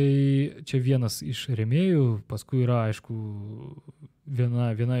 Tai čia vienas iš rėmėjų, paskui yra, aišku,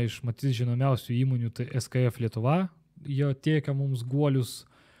 viena iš matyt žinomiausių įmonių, tai SKF Lietuva, jo tiekia mums guolius,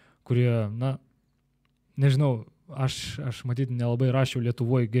 kurie, nežinau, aš matyt nelabai rašiau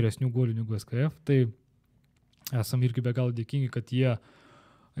Lietuvoje geresnių guolių negu SKF, tai esam irgi be galo dėkingi, kad jie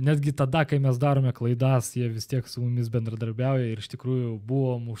netgi tada, kai mes darome klaidas, jie vis tiek su mumis bendradarbiauja ir iš tikrųjų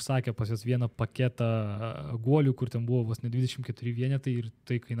buvom užsakę pas juos vieną paketą guolių, kur ten buvo vos ne 24 vienetai ir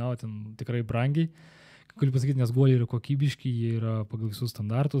tai kainavo ten tikrai brangiai. Galiu pasakyti, nes guoliai yra kokybiški, jie yra pagal visus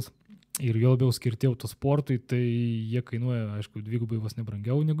standartus ir jo labiau skirti autosportui, tai jie kainuoja, aišku, dvigubai vos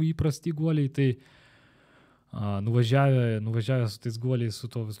nebrangiau negu įprasti guoliai, tai nuvažiavę su tais guoliais su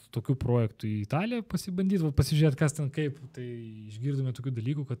tokiu projektu į Italiją pasibandyti, pasižiūrėti, kas ten kaip, tai išgirdome tokių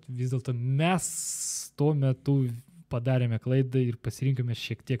dalykų, kad vis dėlto mes tuo metu padarėme klaidą ir pasirinkome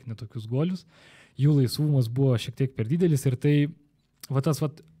šiek tiek netokius guolius. Jų laisvumas buvo šiek tiek per didelis ir tai tas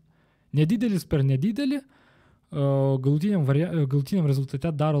nedidelis per nedidelį galutiniam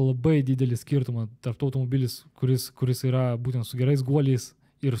rezultate daro labai didelį skirtumą tarp to automobilis, kuris yra būtent su gerais guoliais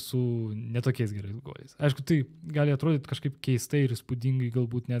ir su netokiais gerais guoliais. Aišku, tai gali atrodyti kažkaip keistai ir įspūdingai,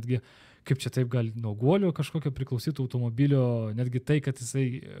 galbūt netgi, kaip čia taip gali nuo guolio kažkokio priklausytų automobilio, netgi tai, kad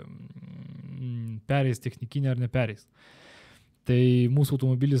jisai pereis technikinę ar nepereis. Tai mūsų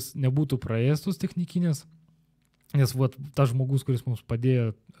automobilis nebūtų praėjęs tos technikinės, nes tas žmogus, kuris mums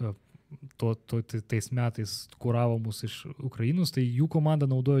padėjo tais metais kuravo mus iš Ukrainos, tai jų komanda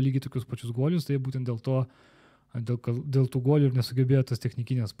naudojo lygiai tokius pačius guolius, tai būtent dėl tų guolių ir nesugebėjo tas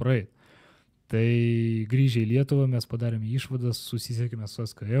technikinės praeiti. Tai grįžę į Lietuvą mes padarėme išvadas, susisiekėme su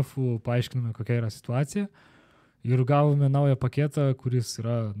SKF-u, paaiškinome, kokia yra situacija ir gavome naują paketą, kuris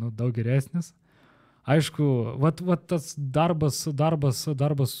yra daug geresnis. Aišku, tas darbas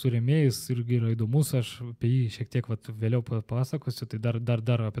su rėmėjais irgi yra įdomus, aš apie jį šiek tiek vėliau papasakosiu, tai dar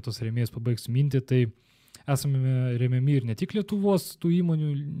apie tos rėmėjus pabaigsiu mintį, tai esame remiami ir ne tik Lietuvos tų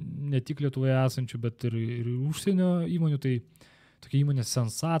įmonių, ne tik Lietuvoje esančių, bet ir užsienio įmonių, tai tokia įmonė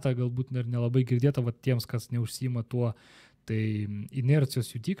Sensata, galbūt nelabai girdėta tiems, kas neužsima tuo, tai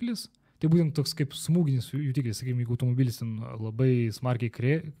inercijos jutiklis, tai būtent toks kaip smūginis jutiklis, sakykime, jeigu automobilis labai smarkiai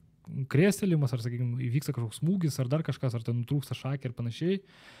krėstelimas, ar, sakykime, įvyksta kažkoks smūgis, ar dar kažkas, ar ten nutrūksta šakė ir panašiai,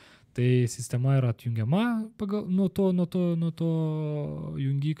 tai sistema yra atjungiama nuo to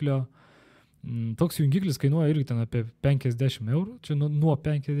jungiklio. Toks jungiklis kainuoja irgi ten apie 50 eurų, čia nuo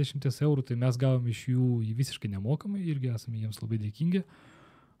 50 eurų, tai mes gavom iš jų visiškai nemokamai, irgi esame jiems labai dėkingi.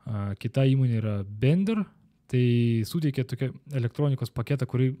 Kita įmonė yra Bender, tai suteikė tokią elektronikos paketą,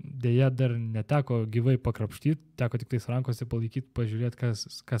 kurį dėja dar neteko gyvai pakrapštyti, teko tik tais rankose palaikyti, pažiūrėti,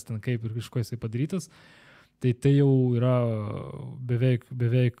 kas ten kaip ir iš ko jisai padarytas. Tai jau yra beveik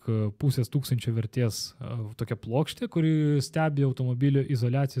 500 vertės tokia plokštė, kuri stebi automobilio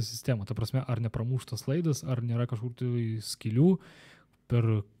izoliacijos sistemą. Ta prasme, ar nepramuštas laidas, ar nėra kažkur tai skylių,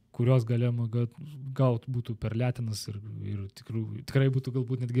 per kurios galima gauti būtų per lėtinas ir tikrai būtų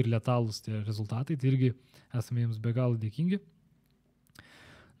galbūt netgi ir letalus tie rezultatai. Tai irgi esame jiems be galo dėkingi.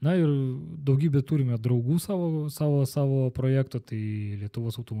 Na ir daugybę turime draugų savo projekto, tai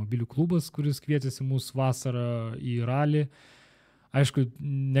Lietuvos automobilių klubas, kuris kvietėsi mus vasarą į ralį. Aišku,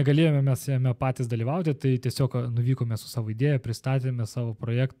 negalėjome mes jame patys dalyvauti, tai tiesiog nuvykome su savo idėja, pristatėme savo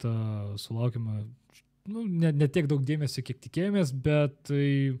projektą, sulaukime ne tiek daug dėmesio, kiek tikėjomės, bet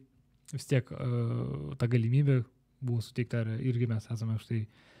tai vis tiek ta galimybė buvo suteikta irgi mes esame už tai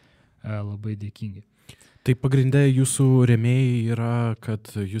labai dėkingi. Tai pagrindė jūsų rėmėjai yra, kad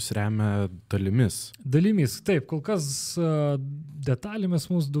jūs remia dalimis. Dalimis, taip, kol kas detalėmis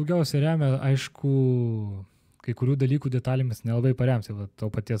mūsų daugiausiai remia, aišku, kai kurių dalykų detalėmis nelabai paremsi, to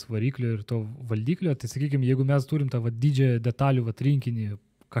paties variklio ir to valdiklio, tai sakykime, jeigu mes turim tą didžiąją detalių rinkinį,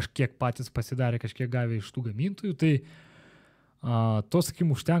 kažkiek patys pasidarė, kažkiek gavę iš tų gamintojų, tai to,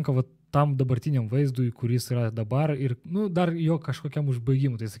 sakykime, užtenka tam dabartiniam vaizdui, kuris yra dabar ir dar jo kažkokiam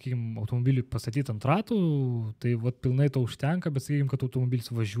užbaigimui. Tai, sakykime, automobilį pastatyti ant ratų, tai pilnai to užtenka, bet, sakykime, kad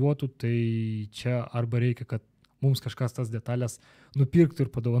automobilis važiuotų, tai čia arba reikia, kad mums kažkas tas detalės nupirktų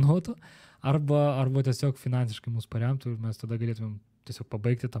ir padovanotų, arba tiesiog finansiškai mus paremtų ir mes tada galėtumėm tiesiog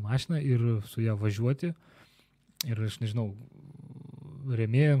pabaigti tą mašiną ir su ją važiuoti. Ir aš nežinau,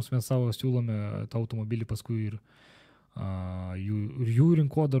 rėmėjams mes savo siūlome tą automobilį paskui ir jų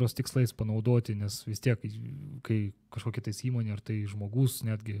rinkodaros tikslais panaudoti, nes vis tiek, kai kažkokia tais įmonė ar tai žmogus,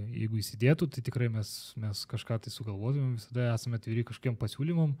 netgi jeigu įsidėtų, tai tikrai mes kažką tai sugalvotumėm, visada esame atviri kažkokiem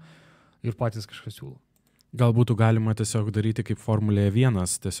pasiūlymam ir patys kažką siūlo. Gal būtų galima tiesiog daryti kaip Formulėje 1,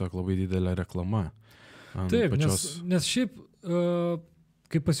 tiesiog labai didelė reklama. Taip, nes šiaip,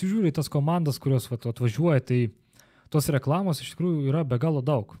 kai pasižiūrė tas komandas, kurios atvažiuoja, tai tos reklamos iš tikrųjų yra be galo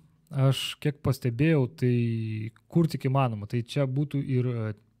daug. Aš kiek pastebėjau, tai kur tik įmanoma. Tai čia būtų ir,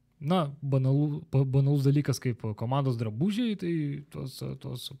 banalus dalykas kaip komandos drabužiai, tai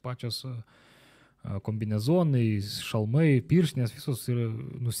tos pačios kombinezonai, šalmai, pirštinės, visos yra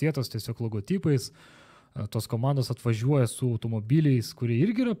nusėtos tiesiog logotipais. Tos komandos atvažiuoja su automobiliais, kurie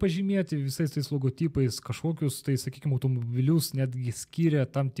irgi yra pažymėti visais tais logotipais, kažkokius, tai, sakykime, automobilius netgi skiria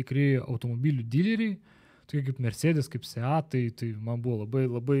tam tikri automobilių dileriai. Tokie kaip Mercedes, kaip Seat, tai man buvo labai,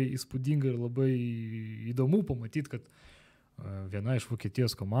 labai įspūdinga ir labai įdomu pamatyti, kad viena iš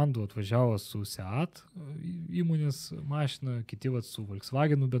Vokietijos komandų atvažiavo su Seat įmonės mašina, kiti su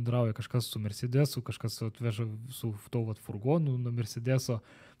Volkswagenu bendrauja, kažkas su Mercedesu, kažkas atveža su to furgonu nuo Mercedeso,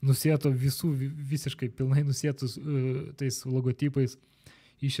 nusėto visiškai pilnai nusėtus tais logotipais,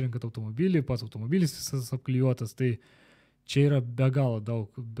 išrenkat automobilį, pats automobilis visas apklijuotas, tai čia yra be galo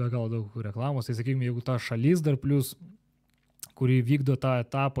daug reklamos, tai sakykime, jeigu ta šalis dar plus, kuri vykdo tą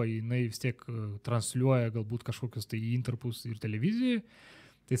etapą, jinai vis tiek transliuoja galbūt kažkokius tai intarpus ir televizijai.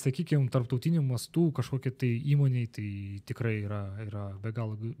 Tai sakykime, tarptautiniu mastu kažkokie tai įmoniai tai tikrai yra be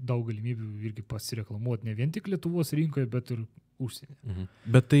galo daug galimybių irgi pasireklamuoti ne vien tik Lietuvos rinkoje, bet ir užsienyje. Mhm.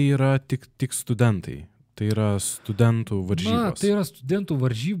 Bet tai yra tik studentai, tai yra studentų varžybos. Na, tai yra studentų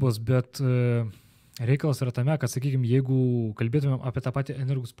varžybos, bet reikalas yra tame, kad, sakykime, jeigu kalbėtumėm apie tą patį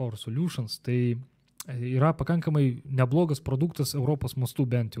Energus Power Solutions, tai yra pakankamai neblogas produktas Europos mastu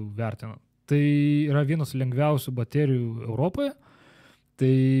bent jau vertinant. Tai yra vienas lengviausių baterijų Europoje. Tai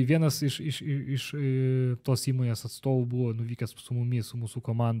vienas iš tos įmonės atstovų buvo nuvykęs su mumis, su mūsų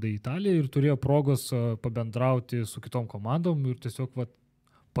komanda į Italiją ir turėjo progos pabendrauti su kitom komandom ir tiesiog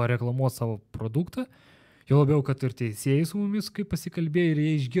pareklamuoti savo produktą. Jau labiau, kad ir teisėjai su mumis, kaip pasikalbėjo, ir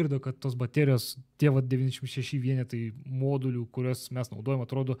jie išgirdo, kad tos baterijos, tie 96 vienetai modulių, kuriuos mes naudojame,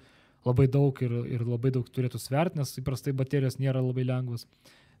 atrodo labai daug ir labai daug turėtų sverti, nes įprastai baterijos nėra labai lengvos.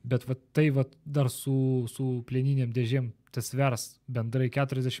 Bet tai dar su plieninėm dėžėm tas svers bendrai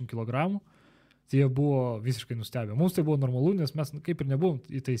 40 kg, tai jie buvo visiškai nustebę. Mums tai buvo normalu, nes mes kaip ir nebuvom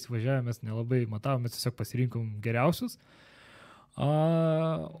į tai įsivažiavę, mes nelabai matavom, mes tiesiog pasirinkom geriausius.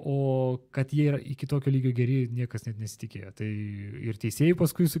 O kad jie yra iki tokio lygio geri, niekas net nesitikėjo. Tai ir teisėjai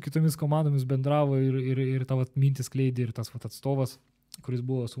paskui su kitomis komandomis bendravo ir tą mintis kleidė ir tas atstovas, kuris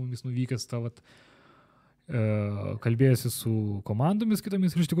buvo su mumis nuvykęs, kalbėjosi su komandomis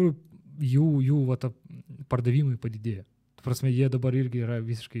kitomis ir iš tikrųjų jų pardavimai padidėjo. Tu prasme, jie dabar irgi yra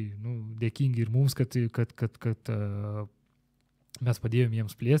visiškai dėkingi ir mums, kad mes padėjom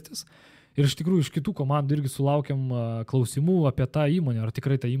jiems plėstis. Ir iš tikrųjų iš kitų komandų irgi sulaukiam klausimų apie tą įmonę, ar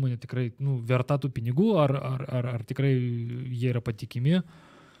tikrai ta įmonė verta tų pinigų, ar tikrai jie yra patikimi.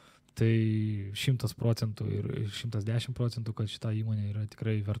 Tai 100% ir 110%, kad šita įmonė yra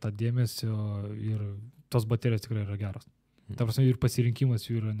tikrai verta dėmesio ir tos baterijos tikrai yra geros. Ta prasme, ir pasirinkimas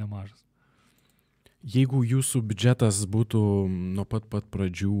jų yra nemažas. Jeigu jūsų biudžetas būtų nuo pat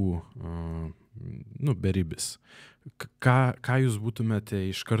pradžių beribis, ką jūs būtumėte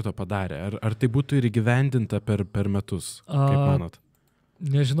iš karto padarę? Ar tai būtų ir įgyvendinta per metus, kaip manot?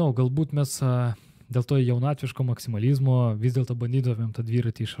 Nežinau, galbūt mes dėl to jaunatviško maksimalizmo vis dėlto bandytumėm tą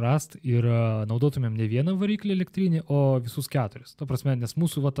dviratį išrast ir naudotumėm ne vieną variklį elektrinį, o visus 4. Ta prasme, nes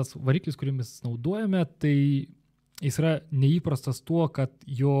mūsų tas variklis, kurį mes naudojame, tai jis yra neįprastas tuo, kad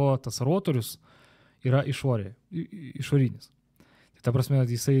jo tas rotorius yra išorinis. Tai ta prasme,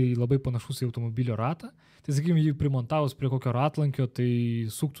 jisai labai panašus į automobilio ratą. Tai sakykime, jį primontavus prie kokio ratlankio, tai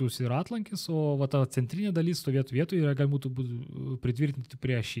suktųsi ratlankis, o ta centrinė dalis stovėtų vietoje ir galima būtų pritvirtinti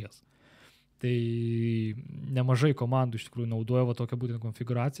prie ašies. Tai nemažai komandų iš tikrųjų naudoja tokią būtent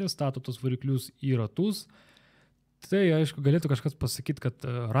konfiguraciją, stato tos variklius į ratus. Tai aišku, galėtų kažkas pasakyti, kad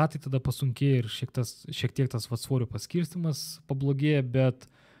ratai tada pasunkėja ir šiek tiek tas svorio paskirstimas pablogėja, bet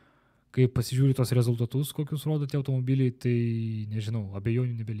kai pasižiūri tos rezultatus, kokius rodo tie automobiliai, tai nežinau,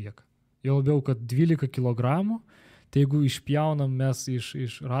 abejonių nebelieka. Jau labiau, kad 12 kg, tai jeigu išpjaunam mes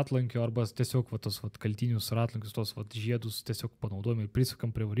iš ratlankio arba tiesiog tos kaltinius ratlankius, tos žiedus tiesiog panaudojame ir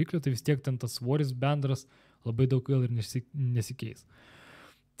prisukam prie variklio, tai vis tiek ten tas svoris bendras labai daug gal ir nesikeis.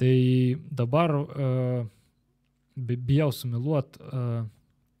 Tai dabar bijau sumeluot,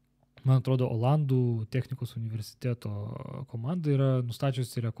 man atrodo, Olandų technikos universiteto komanda yra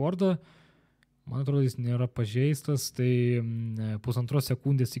nustačiusi rekordą, man atrodo, jis nėra pažeistas, tai 1,5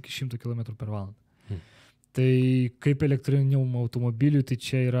 sekundės iki 100 km/h. Tai kaip elektriniam automobiliui, tai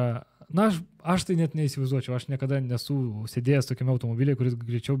čia yra, aš tai net neįsivaizduočiau, aš niekada nesu sėdėjęs tokiame automobilyje, kuris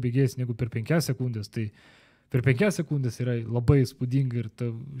greičiau bėgės negu per 5 sekundės, tai per 5 sekundės yra labai įspūdinga ir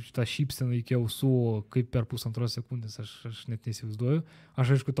ta šypsena iki ausų, kaip per 1,5 sekundės, aš net neįsivaizduoju.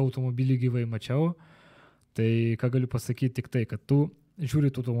 Aš aišku, tą automobilį gyvai mačiau, tai ką galiu pasakyti tik tai, kad tu žiūri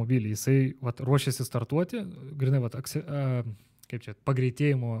tą automobilį, jisai ruošiasi startuoti, grinai,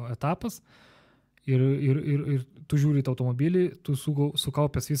 pagreitėjimo etapas, ir tu žiūri tą automobilį, tu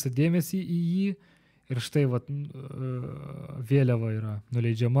sukaupęs visą dėmesį į jį ir štai vėliava yra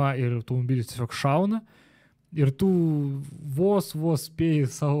nuleidžiama ir automobilis tiesiog šauna ir tu vos spėjai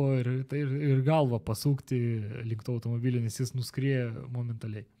savo ir galvą pasukti link to automobilį, nes jis nuskrieja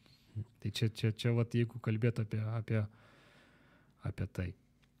momentaliai. Tai čia jeigu kalbėt apie tai.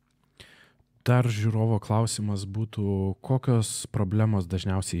 Dar žiūrovo klausimas būtų, kokios problemos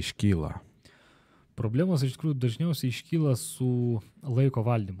dažniausiai iškyla? Problemos iš tikrųjų dažniausiai iškyla su laiko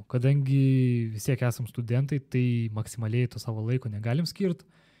valdymu. Kadangi vis tiek esam studentai, tai maksimaliai to savo laiko negalim skirti.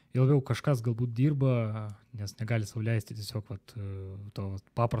 Jau labiau kažkas galbūt dirba, nes negali sau leisti tiesiog to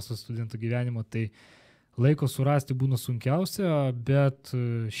paprasto studentų gyvenimo, tai laiko surasti būna sunkiausia, bet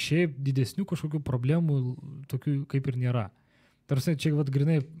šiaip didesnių kažkokių problemų tokių kaip ir nėra. Tarsi, čia vat,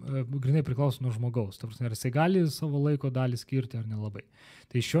 grinai priklauso nuo žmogaus. Tarsi, ar jisai gali savo laiko dalį skirti, ar nelabai.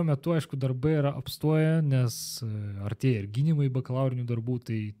 Tai šiuo metu, aišku, darbai yra apstoję, nes artėja ir gynimai bakalaurinių darbų,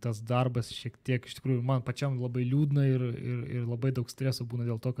 tai tas darbas šiek tiek, iš tikrųjų, man pačiam labai liūdna ir labai daug streso būna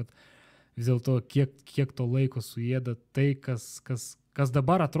dėl to, kad vis dėlto kiek to laiko suėda tai, kas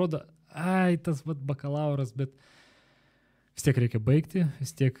dabar atrodo, tas vat bakalauras, bet vis tiek reikia baigti,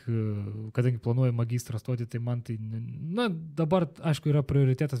 vis tiek, kadangi planuoju magistrą stoti, tai man tai, dabar, aišku, yra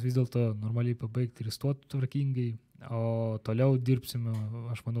prioritetas vis dėlto normaliai pabaigti ir stoti tvarkingai, o toliau dirbsime,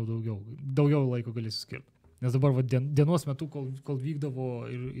 aš manau, daugiau laiko galėsiu skirti. Nes dabar dienos metu, kol vykdavo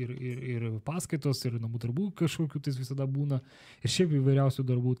ir paskaitos, ir namų darbų kažkokių tai visada būna, ir šiaip įvairiausių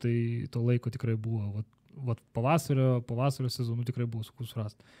darbų, tai to laiko tikrai buvo. Pavasario sezonų tikrai buvo sunku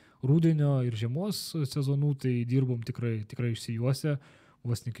surasti. Rudenio ir žiemos sezonų tai dirbom tikrai išsijuose,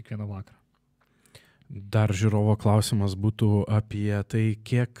 vos ne kiekvieną vakarą. Dar žiūrovo klausimas būtų apie tai,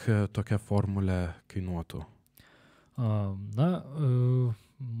 kiek tokia formulė kainuotų.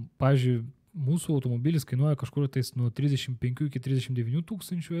 Pavyzdžiui, mūsų automobilis kainuoja kažkur tais nuo 35 iki 39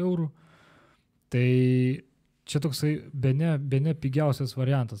 tūkstančių eurų. Tai čia toksai bene pigiausias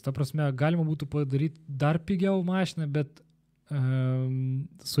variantas. Ta prasme, galima būtų padaryti dar pigiau mašiną, bet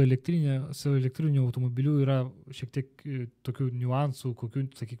su elektriniu automobiliu yra šiek tiek tokių niuansų,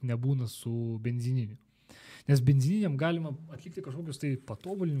 kokių, sakyk, nebūna su benzininiu. Nes benzininiam galima atlikti kažkokius tai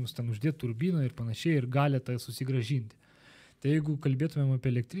patobulinimus, ten uždėti turbiną ir panašiai ir gali tai susigražinti. Tai jeigu kalbėtumėm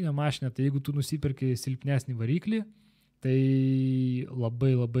apie elektrinę mašiną, tai jeigu tu nusiperki silpnesnį variklį, tai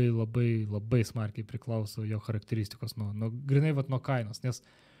labai smarkiai priklauso jo charakteristikos grinai nuo kainos, nes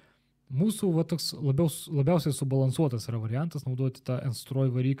mūsų toks labiausiai subalansuotas yra variantas naudoti tą N-Stroy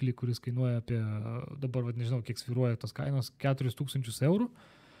variklį, kuris kainuoja apie, dabar nežinau, kiek svyruoja tos kainos, 4000 eurų.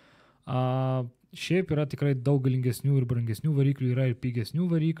 Šiaip yra tikrai daug galingesnių ir brangesnių variklių, yra ir pigesnių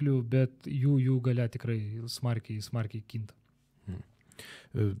variklių, bet jų galia tikrai smarkiai kinta.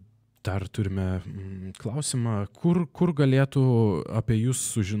 Dar turime klausimą, kur galėtų apie jūs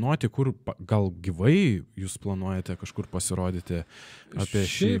sužinoti, kur gal gyvai jūs planuojate kažkur pasirodyti apie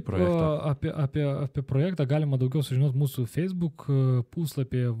šį projektą? Apie projektą galima daugiau sužinoti mūsų Facebook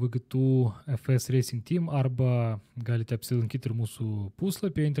puslapyje VGTU FS Racing Team arba galite apsilankyti ir mūsų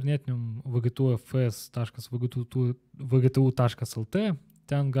puslapyje internetiniam vgtu.vgtu.lt.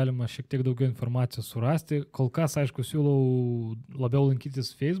 Ten galima šiek tiek daugiau informacijos surasti. Kol kas, aišku, siūlau labiau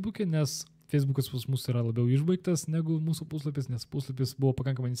lankytis Facebook'e, nes Facebook'as pas mus yra labiau išbaigtas negu mūsų puslapis, nes puslapis buvo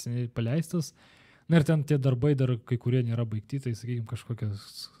pakankamai neseniai paleistas. Na ir ten tie darbai dar kai kurie nėra baigti, tai, sakykime,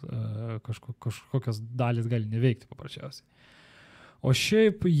 kažkokios dalis gali neveikti paprasčiausiai. O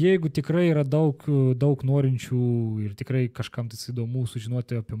šiaip, jeigu tikrai yra daug norinčių ir tikrai kažkam tai įdomu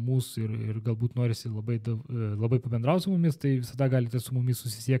sužinoti apie mus ir galbūt norisi labai pabendrauti su mumis, tai visada galite su mumis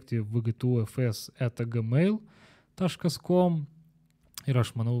susisiekti vgtufs@gmail.com ir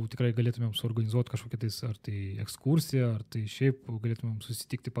aš manau, tikrai galėtumėm suorganizuoti kažkokią ar tai ekskursiją, ar tai šiaip galėtumėm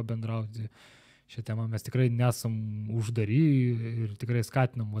susitikti, pabendrauti. Šią temą mes tikrai nesam uždari ir tikrai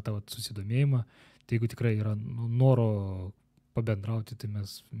skatinam tą susidomėjimą. Tai jeigu tikrai yra noro pabendrauti, tai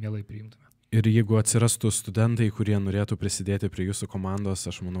mes mielai priimtume. Ir jeigu atsirastų studentai, kurie norėtų prisidėti prie jūsų komandos,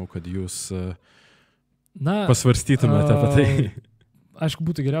 aš manau, kad jūs pasvarstytumėte apie tai. Aišku,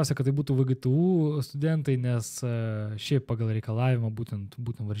 būtų geriausia, kad tai būtų VGTU studentai, nes šiaip pagal reikalavimą būtent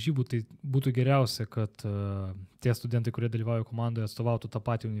varžybų, tai būtų geriausia, kad tie studentai, kurie dalyvauja komandoje, atstovautų tą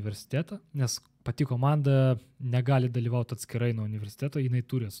patį universitetą, nes pati komanda negali dalyvauti atskirai nuo universiteto, jinai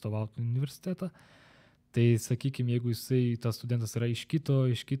turi atstovauti universitetą. Tai, sakykime, jeigu tas studentas yra iš kito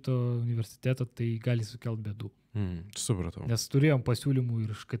universiteto, tai gali sukelti bėdų. Supratau. Nes turėjom pasiūlymų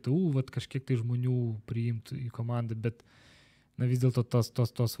ir iš KTU, kažkiek tai žmonių priimti į komandą, bet vis dėlto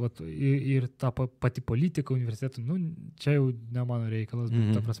ir ta pati politika universitetų, čia jau ne mano reikalas,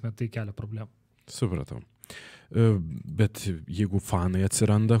 bet ta prasme tai kelia problemų. Supratau. Bet jeigu fanai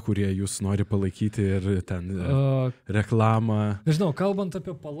atsiranda, kurie jūs nori palaikyti ir ten reklamą. Nežinau, kalbant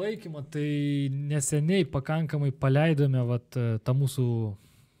apie palaikymą, tai neseniai pakankamai paleidome tą mūsų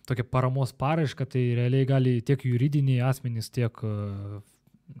tokią paramos paraišką, tai realiai gali tiek juridiniai asmenys, tiek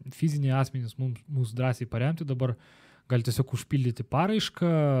fiziniai asmenys mūsų drąsiai paremti. Dabar gali tiesiog užpildyti paraišką,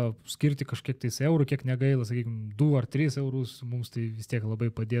 skirti kažkiek tais eurų, kiek negaila, sakykime, 2 ar 3 eurus, mums tai vis tiek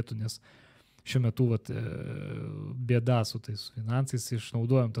labai padėtų, nes šiuo metu bėda su tais finansais,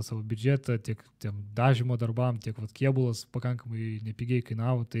 išnaudojam tą savo biudžetą, tiek tiem dažymo darbam, tiek kėbulas pakankamai nepigiai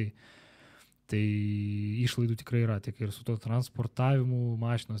kainavo, tai išlaidų tikrai yra, tiek ir su to transportavimu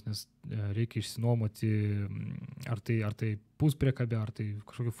mašinos, nes reikia išsinuomoti ar tai puspriekabę, ar tai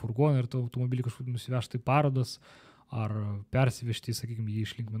kažkokį furgoną ir tą automobilį kažkur nusivežti į parodas, ar persivežti, sakykime, jį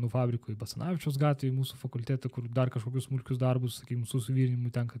iš linkmenų fabriko į Basanavičiaus gatvę, į mūsų fakultetą, kur dar kažkokius smulkius darbus, sakykime, su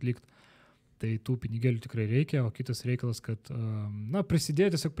suvirinimu tenka atlikti. Tai tų pinigėlių tikrai reikia, o kitas reikalas, kad,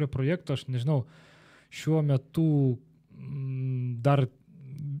 prisidėti tiesiog prie projekto, aš nežinau, šiuo metu dar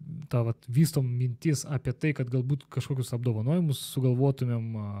vystom mintis apie tai, kad galbūt kažkokius apdovanojimus sugalvotumėm,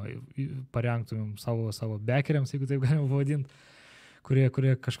 parengtumėm savo bekeriams, jeigu taip galima pavadinti,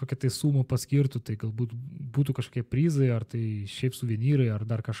 kurie kažkokią tai sumą paskirtų, tai galbūt būtų kažkokie prizai, ar tai šiaip suvenyrai, ar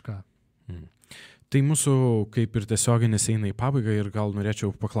dar kažką. Tai mūsų kaip ir tiesioginis eina į pabaigą ir gal norėčiau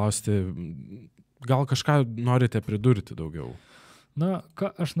paklausti, gal kažką norite pridurti daugiau? Na,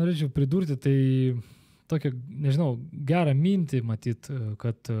 ką aš norėčiau pridurti, tai tokią, nežinau, gerą mintį matyt,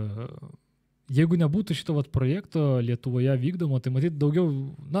 kad jeigu nebūtų šito projekto Lietuvoje vykdomo, tai matyt daugiau,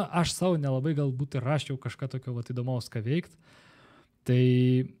 aš savo nelabai galbūt ir raščiau kažką tokio įdomaus, ką veikti. Tai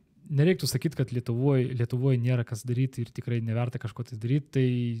nereiktų sakyti, kad Lietuvoje nėra kas daryti ir tikrai neverta kažko tai daryti, tai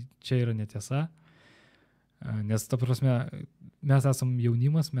čia yra netiesa. Nes, ta prasme, mes esam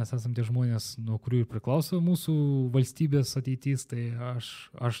jaunimas, mes esam tie žmonės, nuo kurių ir priklauso mūsų valstybės ateitys, tai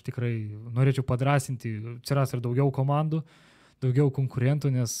aš tikrai norėčiau padrasinti, atsiras ir daugiau komandų, daugiau konkurentų,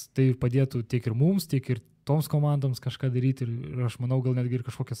 nes tai padėtų tiek ir mums, tiek ir toms komandoms kažką daryti ir aš manau, gal netgi ir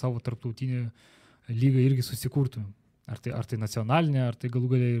kažkokią savo tarptautinę lygą irgi susikurtumėm. Ar tai nacionalinė, ar tai galų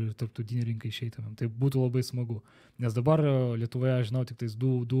galiai ir tarptautinė rinka išeitumėm. Tai būtų labai smagu. Nes dabar Lietuvoje aš žinau tik tais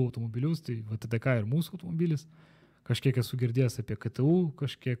du automobilius, tai VTDK ir mūsų automobilis. Kažkiek esu girdėjęs apie KTU,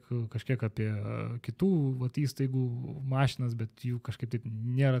 kažkiek apie kitų įstaigų mašinas, bet jų kažkaip taip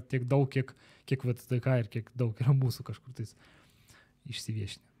nėra tiek daug, kiek VTDK ir kiek daug yra mūsų kažkur tais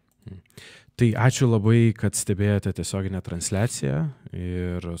išsiviešinę. Tai ačiū labai, kad stebėjote tiesioginę transliaciją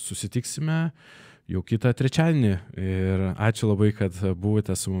ir susitiksime jau kitą trečiadienį. Ir ačiū labai, kad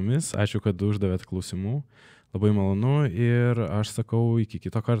buvote su mumis, ačiū, kad uždavėt klausimų. Labai malonu ir aš sakau iki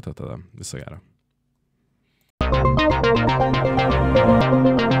kito karto tada. Viso gero.